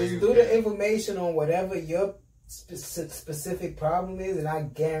 Just you do the information on whatever your specific problem is, and I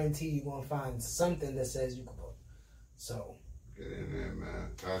guarantee you're going to find something that says you can vote. So. Get in there,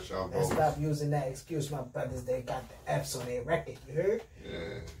 man. Cash out and votes. stop using that excuse. My brothers, they got the F's on their record. You heard?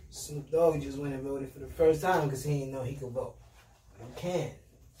 Yeah. Snoop Dogg just went and voted for the first time because he didn't know he could vote. You can.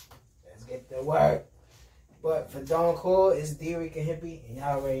 Let's get the work. But for Don Core, it's D Dricanhippie, and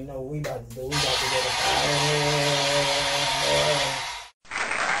y'all already know what we about to do. We about to get a fire